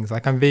saying things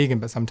like, I'm vegan,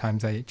 but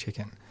sometimes I eat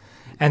chicken.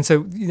 And so,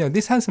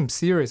 this has some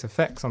serious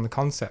effects on the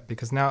concept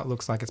because now it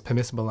looks like it's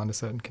permissible under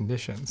certain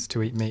conditions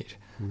to eat meat.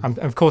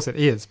 Of course it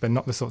is, but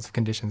not the sorts of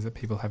conditions that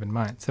people have in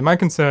mind. So my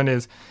concern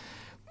is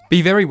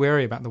be very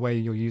wary about the way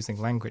you're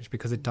using language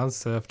because it does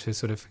serve to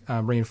sort of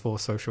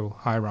reinforce social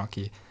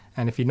hierarchy.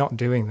 And if you're not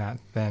doing that,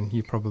 then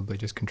you're probably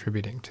just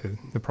contributing to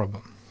the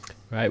problem.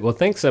 Right. Well,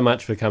 thanks so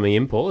much for coming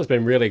in, Paul. It's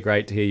been really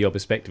great to hear your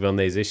perspective on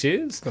these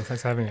issues. Well,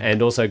 thanks for having me.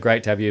 And also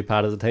great to have you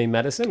part of the team,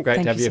 Madison.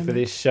 Great to have you for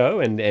this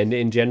show and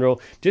in general.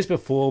 Just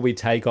before we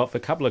take off, a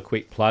couple of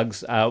quick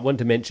plugs. I want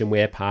to mention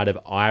we're part of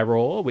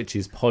IRAW, which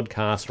is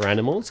Podcast for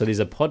Animals. So there's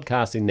a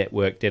podcasting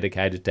network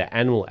dedicated to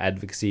animal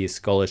advocacy,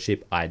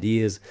 scholarship,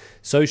 ideas,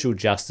 social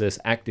justice,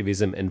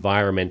 activism,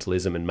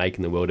 environmentalism, and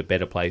making the world a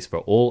better place for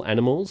all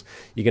animals.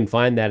 You can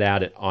find that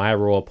out at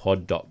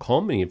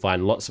irawpod.com, and you can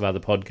find lots of other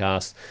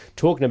podcasts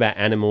talking about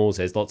animals.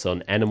 There's lots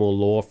on animal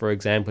law, for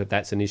example, if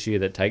that's an issue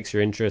that takes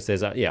your interest.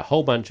 There's a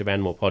whole bunch of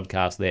animal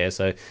podcasts there.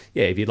 So,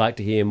 if you'd like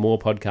to hear more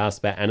podcasts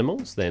about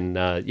animals, then,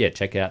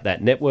 check out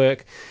that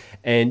network.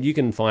 And you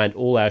can find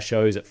all our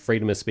shows at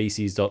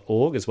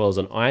freedomofspecies.org as well as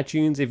on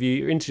iTunes. If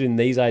you're interested in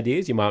these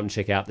ideas, you might want to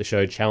check out the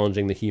show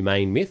Challenging the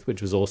Humane Myth,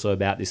 which was also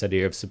about this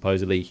idea of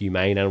supposedly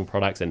humane animal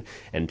products and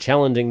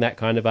challenging that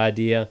kind of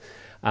idea.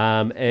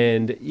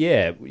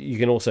 You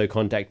can also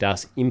contact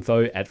us,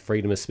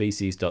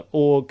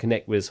 info@freedomofspecies.org.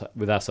 Connect with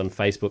us on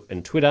Facebook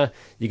and Twitter.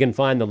 You can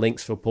find the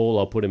links for Paul.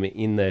 I'll put them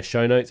in the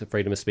show notes at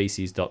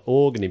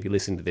freedomofspecies.org. And if you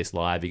listen to this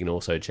live, you can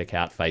also check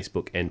out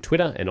Facebook and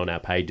Twitter. And on our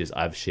pages,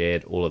 I've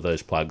shared all of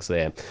those plugs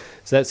there.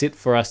 So that's it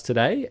for us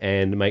today.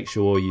 And make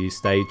sure you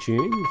stay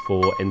tuned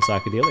for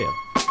Encyclopedia.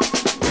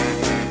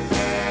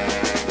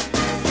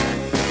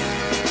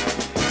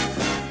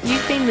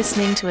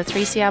 Listening to a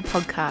 3CR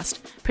podcast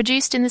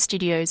produced in the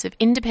studios of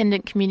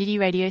independent community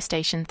radio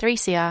station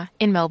 3CR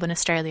in Melbourne,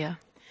 Australia.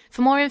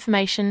 For more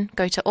information,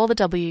 go to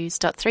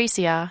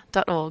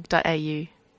allthews.3cr.org.au.